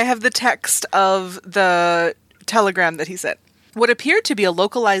 So I have the text of the telegram that he sent. What appeared to be a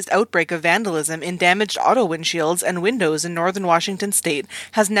localized outbreak of vandalism in damaged auto windshields and windows in northern Washington state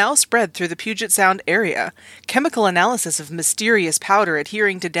has now spread through the Puget Sound area. Chemical analysis of mysterious powder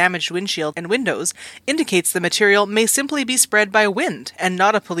adhering to damaged windshield and windows indicates the material may simply be spread by wind and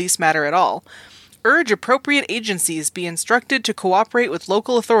not a police matter at all. Urge appropriate agencies be instructed to cooperate with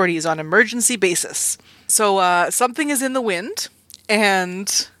local authorities on emergency basis. So, something is in the wind,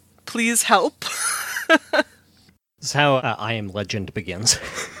 and please help. This is how I Am Legend begins.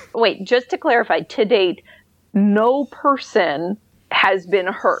 Wait, just to clarify, to date, no person has been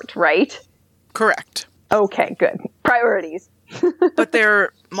hurt, right? Correct. Okay, good. Priorities. But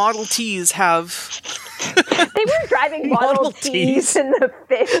their Model Ts have... They were driving Model Ts in the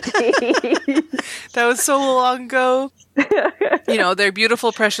 50s. That was so long ago. You know, their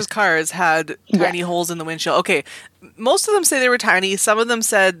beautiful, precious cars had tiny holes in the windshield. Okay, most of them say they were tiny. Some of them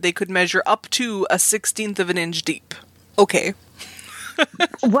said they could measure up to a 1/16 of an inch deep. Okay.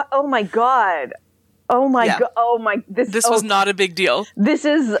 What? Oh my god. Oh my god. Oh my. This was not a big deal. This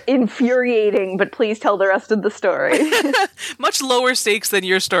is infuriating, but please tell the rest of the story. Much lower stakes than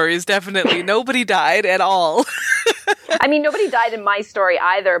your stories, definitely. Nobody died at all. I mean, nobody died in my story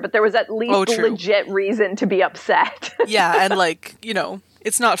either, but there was at least a legit reason to be upset. Yeah, and like, you know,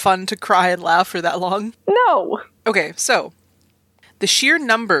 it's not fun to cry and laugh for that long. No. Okay, so the sheer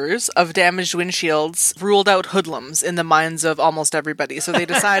numbers of damaged windshields ruled out hoodlums in the minds of almost everybody. So they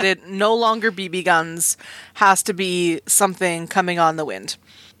decided no longer BB guns, has to be something coming on the wind.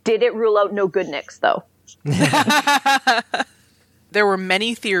 Did it rule out no good nicks, though? There were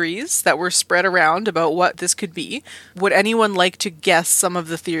many theories that were spread around about what this could be. Would anyone like to guess some of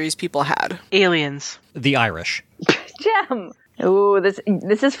the theories people had? Aliens. The Irish. Gem. Ooh,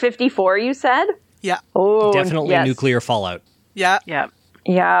 this is 54, you said? Yeah. Oh, Definitely yes. nuclear fallout. Yeah. Yeah.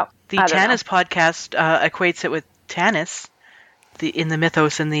 Yeah. The Tanis podcast equates it with Tanis, in the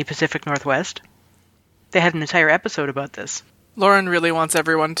mythos in the Pacific Northwest. They had an entire episode about this. Lauren really wants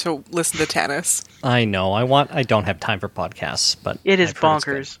everyone to listen to Tanis. I know. I don't have time for podcasts, but It is I've heard it's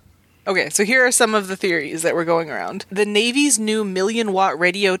bonkers. Okay, so here are some of the theories that were going around. The Navy's new 1,000,000-watt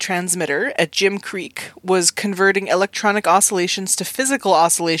radio transmitter at Jim Creek was converting electronic oscillations to physical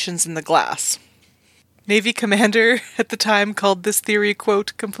oscillations in the glass. Navy commander at the time called this theory,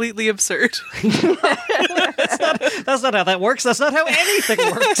 quote, completely absurd. That's not how that works. That's not how anything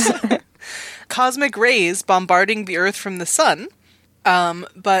works. Cosmic rays bombarding the Earth from the sun.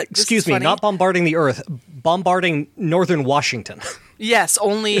 But Excuse me, not bombarding the Earth, bombarding northern Washington. Yes,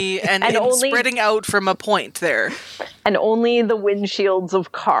 only and only spreading out from a point there. And only the windshields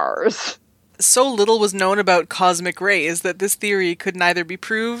of cars. So little was known about cosmic rays that this theory could neither be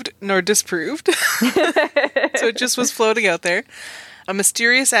proved nor disproved. So it just was floating out there. A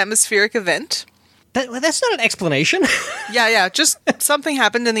mysterious atmospheric event. That's not an explanation. Yeah, just something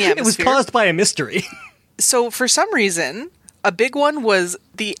happened in the atmosphere. It was caused by a mystery. So for some reason, a big one was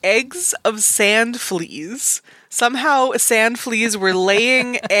the eggs of sand fleas. Somehow sand fleas were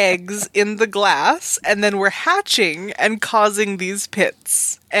laying eggs in the glass and then were hatching and causing these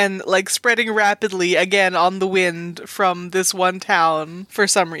pits and like spreading rapidly again on the wind from this one town for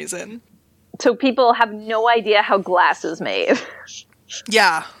some reason. So people have no idea how glass is made.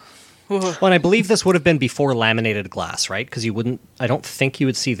 Yeah. Well, and I believe this would have been before laminated glass, right? Because I don't think you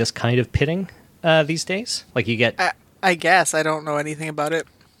would see this kind of pitting these days. Like you get... I guess. I don't know anything about it.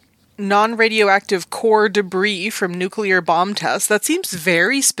 Non-radioactive core debris from nuclear bomb tests. That seems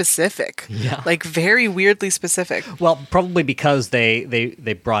very specific. Yeah. Like very weirdly specific. Well, probably because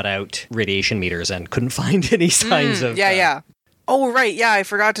they brought out radiation meters and couldn't find any signs of... Yeah. Oh, right. Yeah, I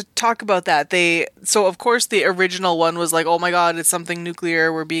forgot to talk about that. So, of course, the original one was like, oh my god, it's something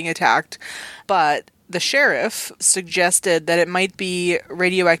nuclear, we're being attacked. But the sheriff suggested that it might be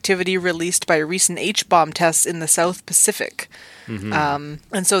radioactivity released by recent H-bomb tests in the South Pacific. Mm-hmm.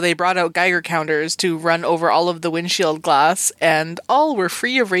 And so they brought out Geiger counters to run over all of the windshield glass, and all were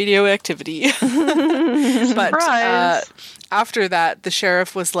free of radioactivity. But after that, the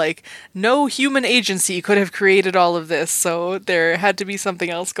sheriff was like, no human agency could have created all of this, so there had to be something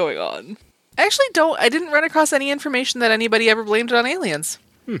else going on. I didn't run across any information that anybody ever blamed it on aliens.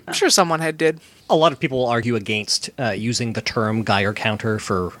 I'm sure someone did. A lot of people will argue against using the term Geiger counter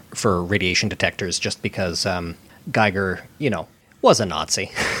for radiation detectors just because Geiger, was a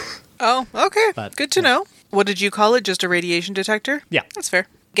Nazi. Oh, okay. But, good to know. What did you call it? Just a radiation detector? Yeah. That's fair.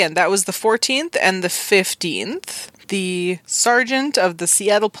 Again, that was the 14th and the 15th. The sergeant of the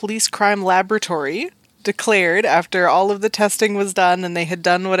Seattle Police Crime Laboratory declared, after all of the testing was done and they had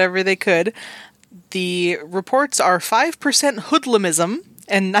done whatever they could, the reports are 5% hoodlumism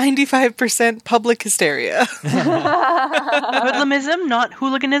and 95% public hysteria. Hoodlumism, not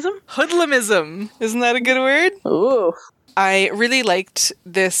hooliganism? Hoodlumism. Isn't that a good word? Ooh. I really liked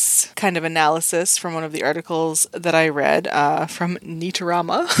this kind of analysis from one of the articles that I read from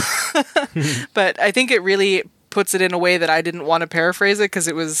Neatorama. But I think it really puts it in a way that I didn't want to paraphrase it because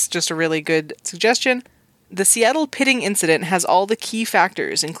it was just a really good suggestion. The Seattle pitting incident has all the key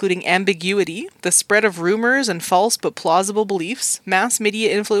factors, including ambiguity, the spread of rumors and false but plausible beliefs, mass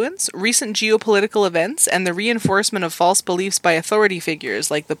media influence, recent geopolitical events, and the reinforcement of false beliefs by authority figures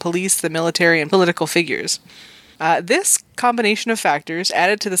like the police, the military, and political figures. This combination of factors,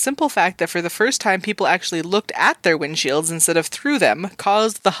 added to the simple fact that for the first time people actually looked at their windshields instead of through them,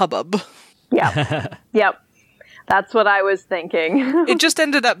 caused the hubbub. Yep. Yep. That's what I was thinking. It just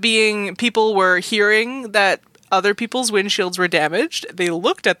ended up being people were hearing that other people's windshields were damaged. They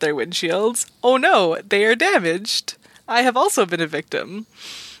looked at their windshields. Oh no, they are damaged. I have also been a victim.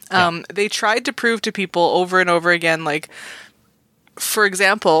 They tried to prove to people over and over again, like, for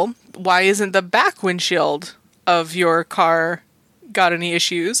example, why isn't the back windshield of your car got any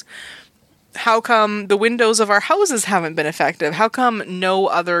issues? How come the windows of our houses haven't been affected? How come no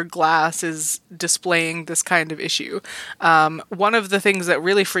other glass is displaying this kind of issue? One of the things that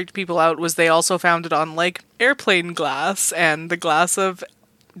really freaked people out was they also found it on like airplane glass and the glass of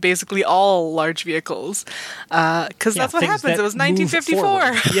basically all large vehicles. Because that's what happens. It was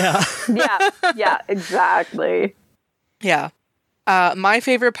 1954. Yeah. Exactly. Yeah. My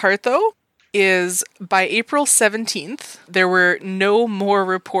favorite part, though, is by April 17th, there were no more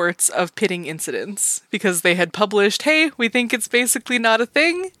reports of pitting incidents because they had published, hey, we think it's basically not a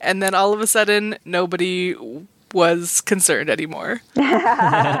thing. And then all of a sudden, nobody was concerned anymore.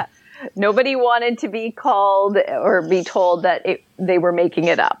 Nobody wanted to be called or be told that they were making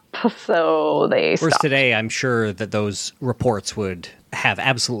it up. So they stopped. Whereas today, I'm sure that those reports would have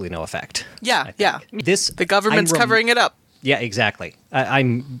absolutely no effect. Yeah. The government's covering it up. Yeah, exactly.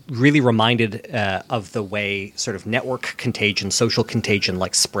 I'm really reminded of the way sort of network contagion, social contagion,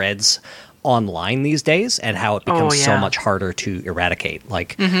 like spreads online these days, and how it becomes so much harder to eradicate.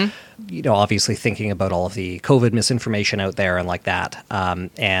 Like, you know, obviously thinking about all of the COVID misinformation out there and like that,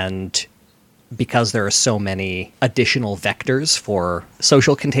 and because there are so many additional vectors for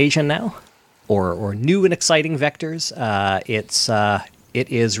social contagion now, or new and exciting vectors,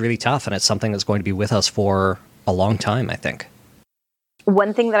 it is really tough, and it's something that's going to be with us for a long time, I think.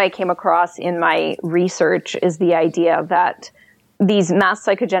 One thing that I came across in my research is the idea that these mass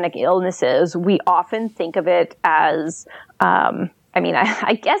psychogenic illnesses, we often think of it as,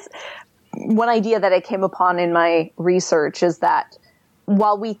 I guess one idea that I came upon in my research is that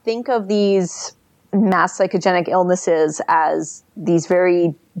while we think of these mass psychogenic illnesses as these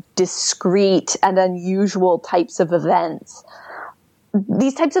very discrete and unusual types of events,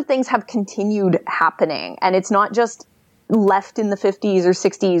 these types of things have continued happening, and it's not just left in the 50s or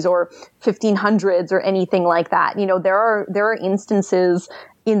 60s or 1500s or anything like that. You know, there are instances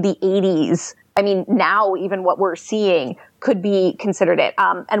in the 80s. I mean, now even what we're seeing could be considered it.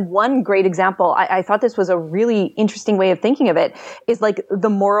 And one great example, I thought this was a really interesting way of thinking of it, is like the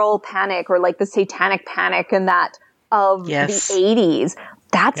moral panic or like the satanic panic and that of the 80s.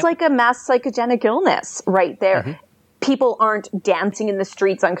 That's like a mass psychogenic illness right there. Mm-hmm. People aren't dancing in the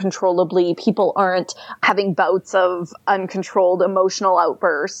streets uncontrollably. People aren't having bouts of uncontrolled emotional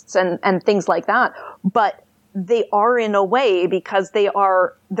outbursts and things like that. But they are in a way because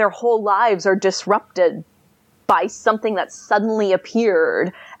their whole lives are disrupted by something that suddenly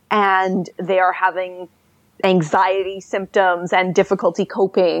appeared, and they are having anxiety symptoms and difficulty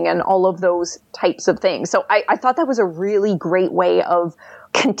coping and all of those types of things. So I thought that was a really great way of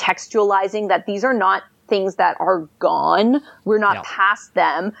contextualizing that these are not things that are gone. We're not past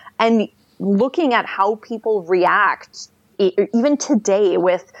them. And looking at how people react, even today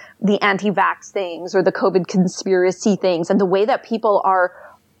with the anti-vax things or the COVID conspiracy things, and the way that people are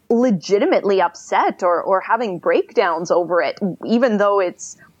legitimately upset or having breakdowns over it, even though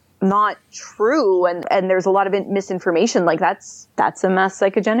it's not true and there's a lot of misinformation, like that's a mass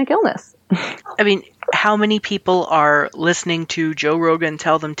psychogenic illness. I mean, how many people are listening to Joe Rogan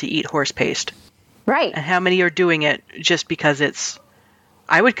tell them to eat horse paste? Right. And how many are doing it just because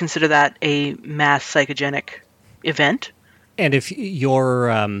I would consider that a mass psychogenic event. And if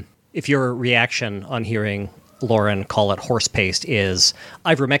your reaction on hearing Lauren call it horse paste is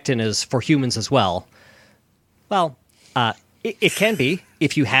ivermectin is for humans as well, well, it can be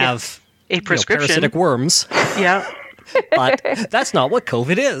if you have a prescription. Parasitic worms. Yeah. But that's not what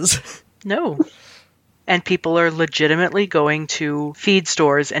COVID is. No. And people are legitimately going to feed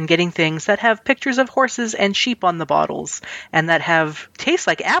stores and getting things that have pictures of horses and sheep on the bottles and that have taste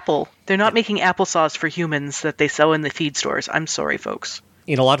like apple. They're not making applesauce for humans that they sell in the feed stores. I'm sorry, folks.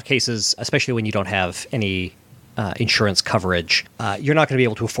 In a lot of cases, especially when you don't have any insurance coverage, you're not going to be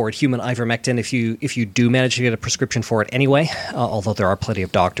able to afford human ivermectin if you do manage to get a prescription for it anyway, although there are plenty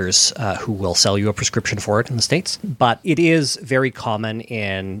of doctors who will sell you a prescription for it in the States. But it is very common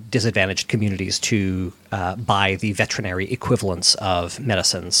in disadvantaged communities to buy the veterinary equivalents of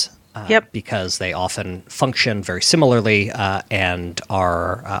medicines. Because they often function very similarly and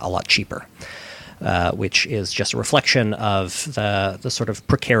are a lot cheaper. Which is just a reflection of the sort of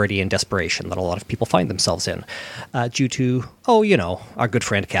precarity and desperation that a lot of people find themselves in due to, our good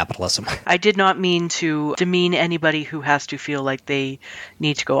friend capitalism. I did not mean to demean anybody who has to feel like they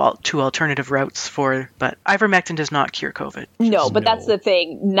need to go out to alternative routes but ivermectin does not cure COVID. No, but that's the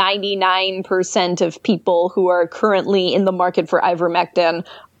thing. 99% of people who are currently in the market for ivermectin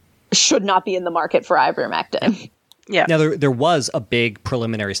should not be in the market for ivermectin. Yeah. Now, there was a big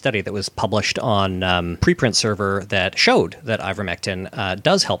preliminary study that was published on preprint server that showed that ivermectin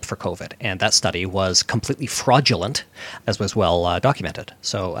does help for COVID, and that study was completely fraudulent, as was well documented.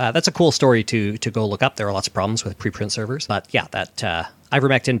 So that's a cool story to go look up. There are lots of problems with preprint servers, but yeah, that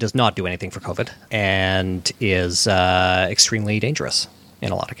ivermectin does not do anything for COVID and is extremely dangerous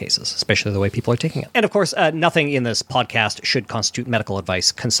in a lot of cases, especially the way people are taking it. And of course, nothing in this podcast should constitute medical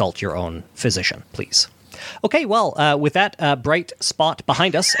advice. Consult your own physician, please. Okay, well, with that bright spot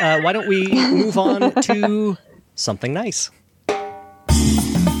behind us, why don't we move on to something nice?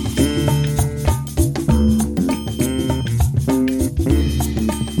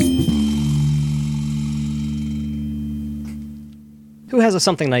 Who has a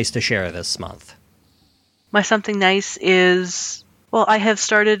something nice to share this month? My something nice is, I have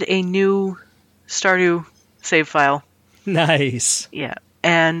started a new Stardew save file. Nice. Yeah.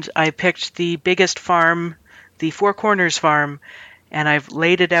 And I picked the biggest farm, the Four Corners farm, and I've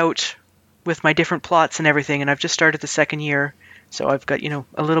laid it out with my different plots and everything, and I've just started the second year, so I've got,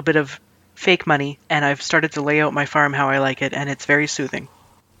 a little bit of fake money, and I've started to lay out my farm how I like it, and it's very soothing.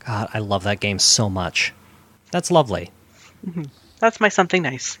 God, I love that game so much. That's lovely. Mm-hmm. That's my something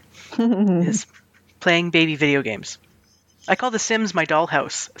nice, is playing baby video games. I call The Sims my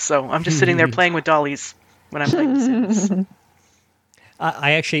dollhouse, so I'm just sitting there playing with dollies when I'm playing The Sims.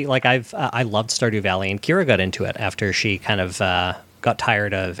 I actually, I loved Stardew Valley, and Kira got into it after she kind of got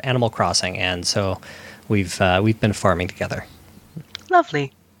tired of Animal Crossing, and so we've been farming together.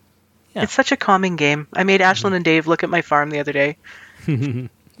 Lovely. Yeah. It's such a calming game. I made Ashlyn and Dave look at my farm the other day. You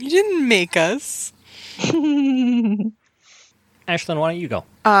didn't make us. Ashlyn, why don't you go?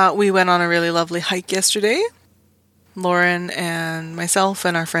 We went on a really lovely hike yesterday. Lauren and myself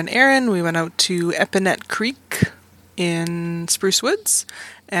and our friend Aaron, we went out to Epinette Creek in Spruce Woods,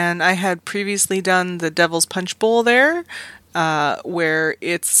 and I had previously done the Devil's Punch Bowl there, where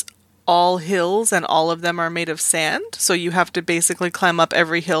it's all hills and all of them are made of sand, so you have to basically climb up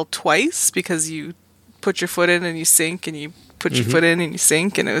every hill twice because you put your foot in and you sink, and you put your foot in and you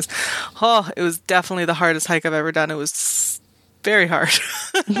sink, and it was definitely the hardest hike I've ever done. It was very hard.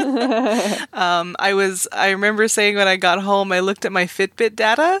 I remember saying when I got home, I looked at my Fitbit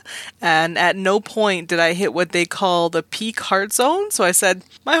data, and at no point did I hit what they call the peak heart zone. So I said,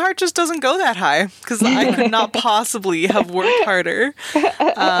 my heart just doesn't go that high because I could not possibly have worked harder.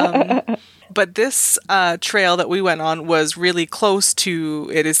 But this trail that we went on was really close to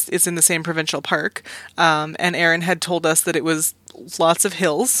it. It's in the same provincial park, and Aaron had told us that it was lots of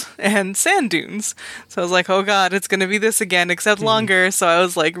hills and sand dunes. So I was like, oh God, it's going to be this again, except longer. So I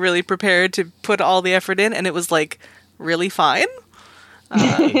was like really prepared to put all the effort in, and it was like really fine.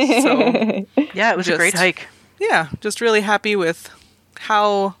 Yeah, it was a great hike. Yeah, just really happy with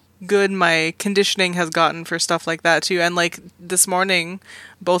how good my conditioning has gotten for stuff like that too. And like this morning,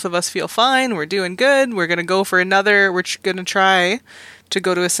 both of us feel fine. We're doing good. We're going to go for another. We're going to try to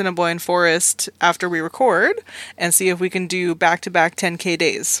go to Assiniboine Forest after we record and see if we can do back-to-back 10K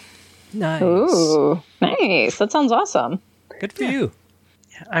days. Nice. Ooh, nice. That sounds awesome. Good for you.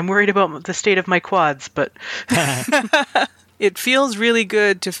 Yeah, I'm worried about the state of my quads, but it feels really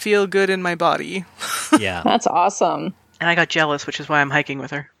good to feel good in my body. Yeah. That's awesome. And I got jealous, which is why I'm hiking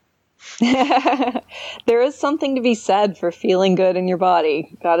with her. There is something to be said for feeling good in your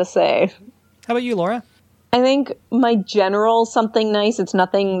body, gotta say. How about you, Laura? I think my general something nice, it's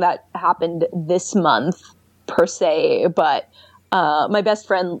nothing that happened this month per se, but my best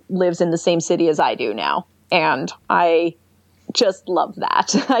friend lives in the same city as I do now, and I just love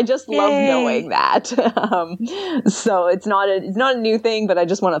that. I just love knowing that. So it's not a new thing, but I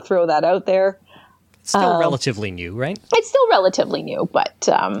just want to throw that out there. Still relatively new, right? It's still relatively new, but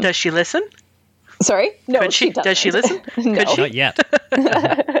Does she listen? sorry, no, Could she? doesn't. Does she listen? No. Could she? Not yet.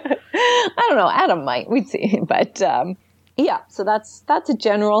 I don't know. Adam might. We'd see. But yeah, so that's a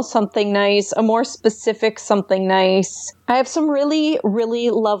general something nice. A more specific something nice. I have some really, really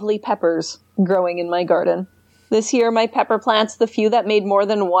lovely peppers growing in my garden. This year, my pepper plants, the few that made more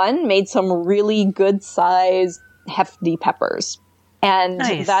than one, made some really good sized, hefty peppers. And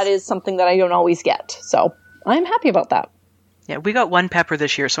Nice. that is something that I don't always get. So I'm happy about that. Yeah, we got one pepper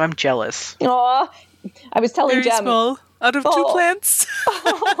this year, so I'm jealous. Aw, I was telling Very Jem. small. Out of 2 Oh. plants.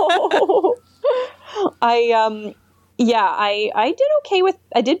 I did okay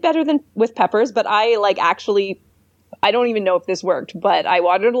I did better than with peppers, but I don't even know if this worked, but I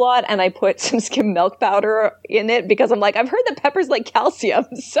watered a lot and I put some skim milk powder in it because I'm like, I've heard that peppers like calcium,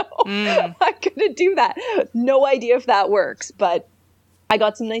 so I'm gonna do that. No idea if that works, but I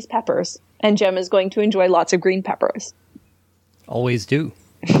got some nice peppers, and Jem is going to enjoy lots of green peppers. Always do.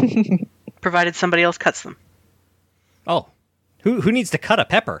 Provided somebody else cuts them. Oh, who needs to cut a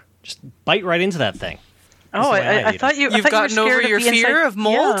pepper? Just bite right into that thing. That's Oh, the way I I eat thought it. you. I You've thought you were gotten over scared your of the fear inside- of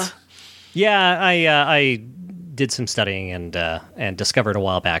mold? Yeah. Yeah, I did some studying and discovered a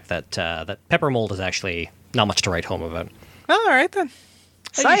while back that pepper mold is actually not much to write home about. Oh, all right then.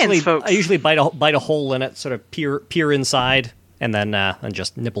 Science, folks. I usually bite a hole in it, sort of peer inside, and then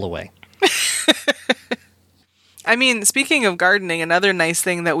just nibble away. I mean, speaking of gardening, another nice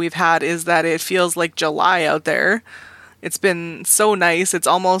thing that we've had is that it feels like July out there. It's been so nice. It's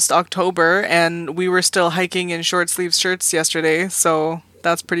almost October, and we were still hiking in short sleeve shirts yesterday, so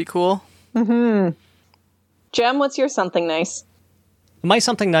that's pretty cool. Jem, what's your something nice? My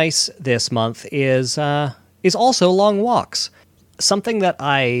something nice this month is also long walks. Something that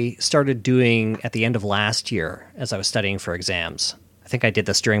I started doing at the end of last year as I was studying for exams. I think I did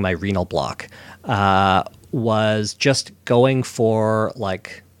this during my renal block. Was just going for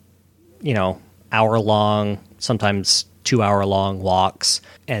hour-long, sometimes 2-hour-long walks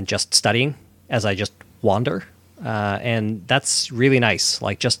and just studying as I just wander. And that's really nice.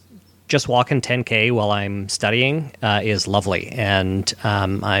 Like just walking 10K while I'm studying is lovely. And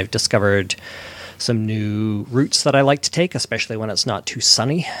I've discovered some new routes that I like to take, especially when it's not too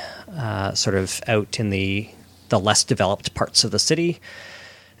sunny, sort of out in the less developed parts of the city.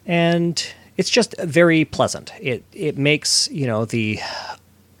 And it's just very pleasant. It makes, the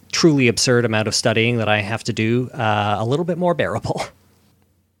truly absurd amount of studying that I have to do a little bit more bearable.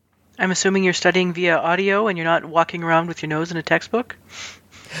 I'm assuming you're studying via audio and you're not walking around with your nose in a textbook?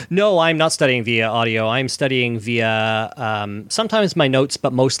 No, I'm not studying via audio. I'm studying via sometimes my notes,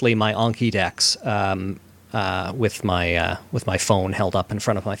 but mostly my Anki decks with my phone held up in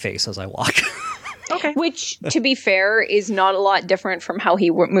front of my face as I walk. Okay. Which, to be fair, is not a lot different from how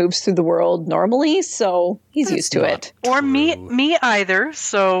he moves through the world normally, so he's used to it. Or me either,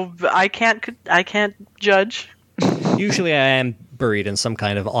 so I can't judge. Usually, I am buried in some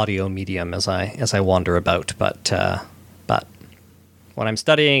kind of audio medium as I wander about, but when I'm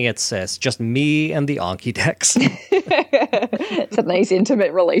studying, it's just me and the Anki decks. It's a nice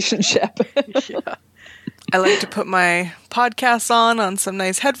intimate relationship. I like to put my podcasts on some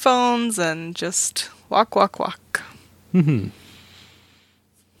nice headphones and just walk.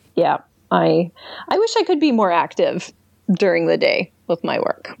 Yeah, I wish I could be more active during the day with my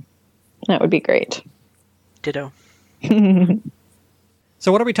work. That would be great. Ditto.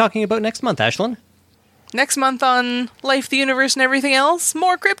 So what are we talking about next month, Ashlyn? Next month on Life, the Universe, and Everything Else,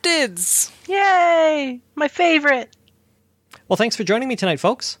 more cryptids. Yay! My favorite. Well, thanks for joining me tonight,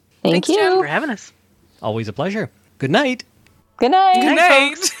 folks. Thank Thanks, you. Jem. For having us. Always a pleasure. Good night. Good night. Good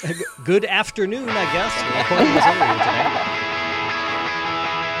Thanks, night. Good afternoon, I guess. We're recording this earlier today.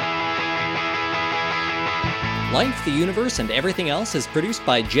 Life, the Universe, and Everything Else is produced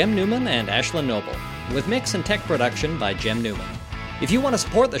by Jem Newman and Ashlyn Noble, with mix and tech production by Jem Newman. If you want to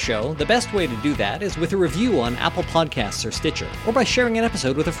support the show, the best way to do that is with a review on Apple Podcasts or Stitcher, or by sharing an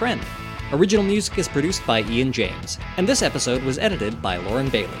episode with a friend. Original music is produced by Ian James, and this episode was edited by Lauren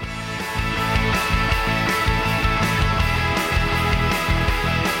Bailey.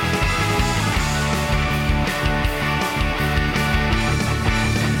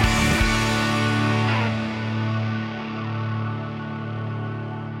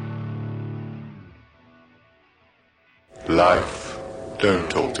 Life. Don't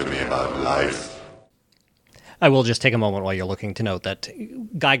talk to me about life. I will just take a moment while you're looking to note that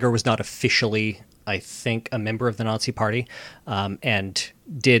Geiger was not officially, I think, a member of the Nazi Party, and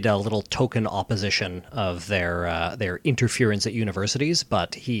did a little token opposition of their interference at universities,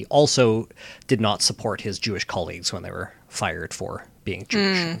 but he also did not support his Jewish colleagues when they were fired for being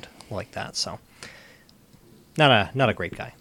Jewish and like that. So Not a great guy.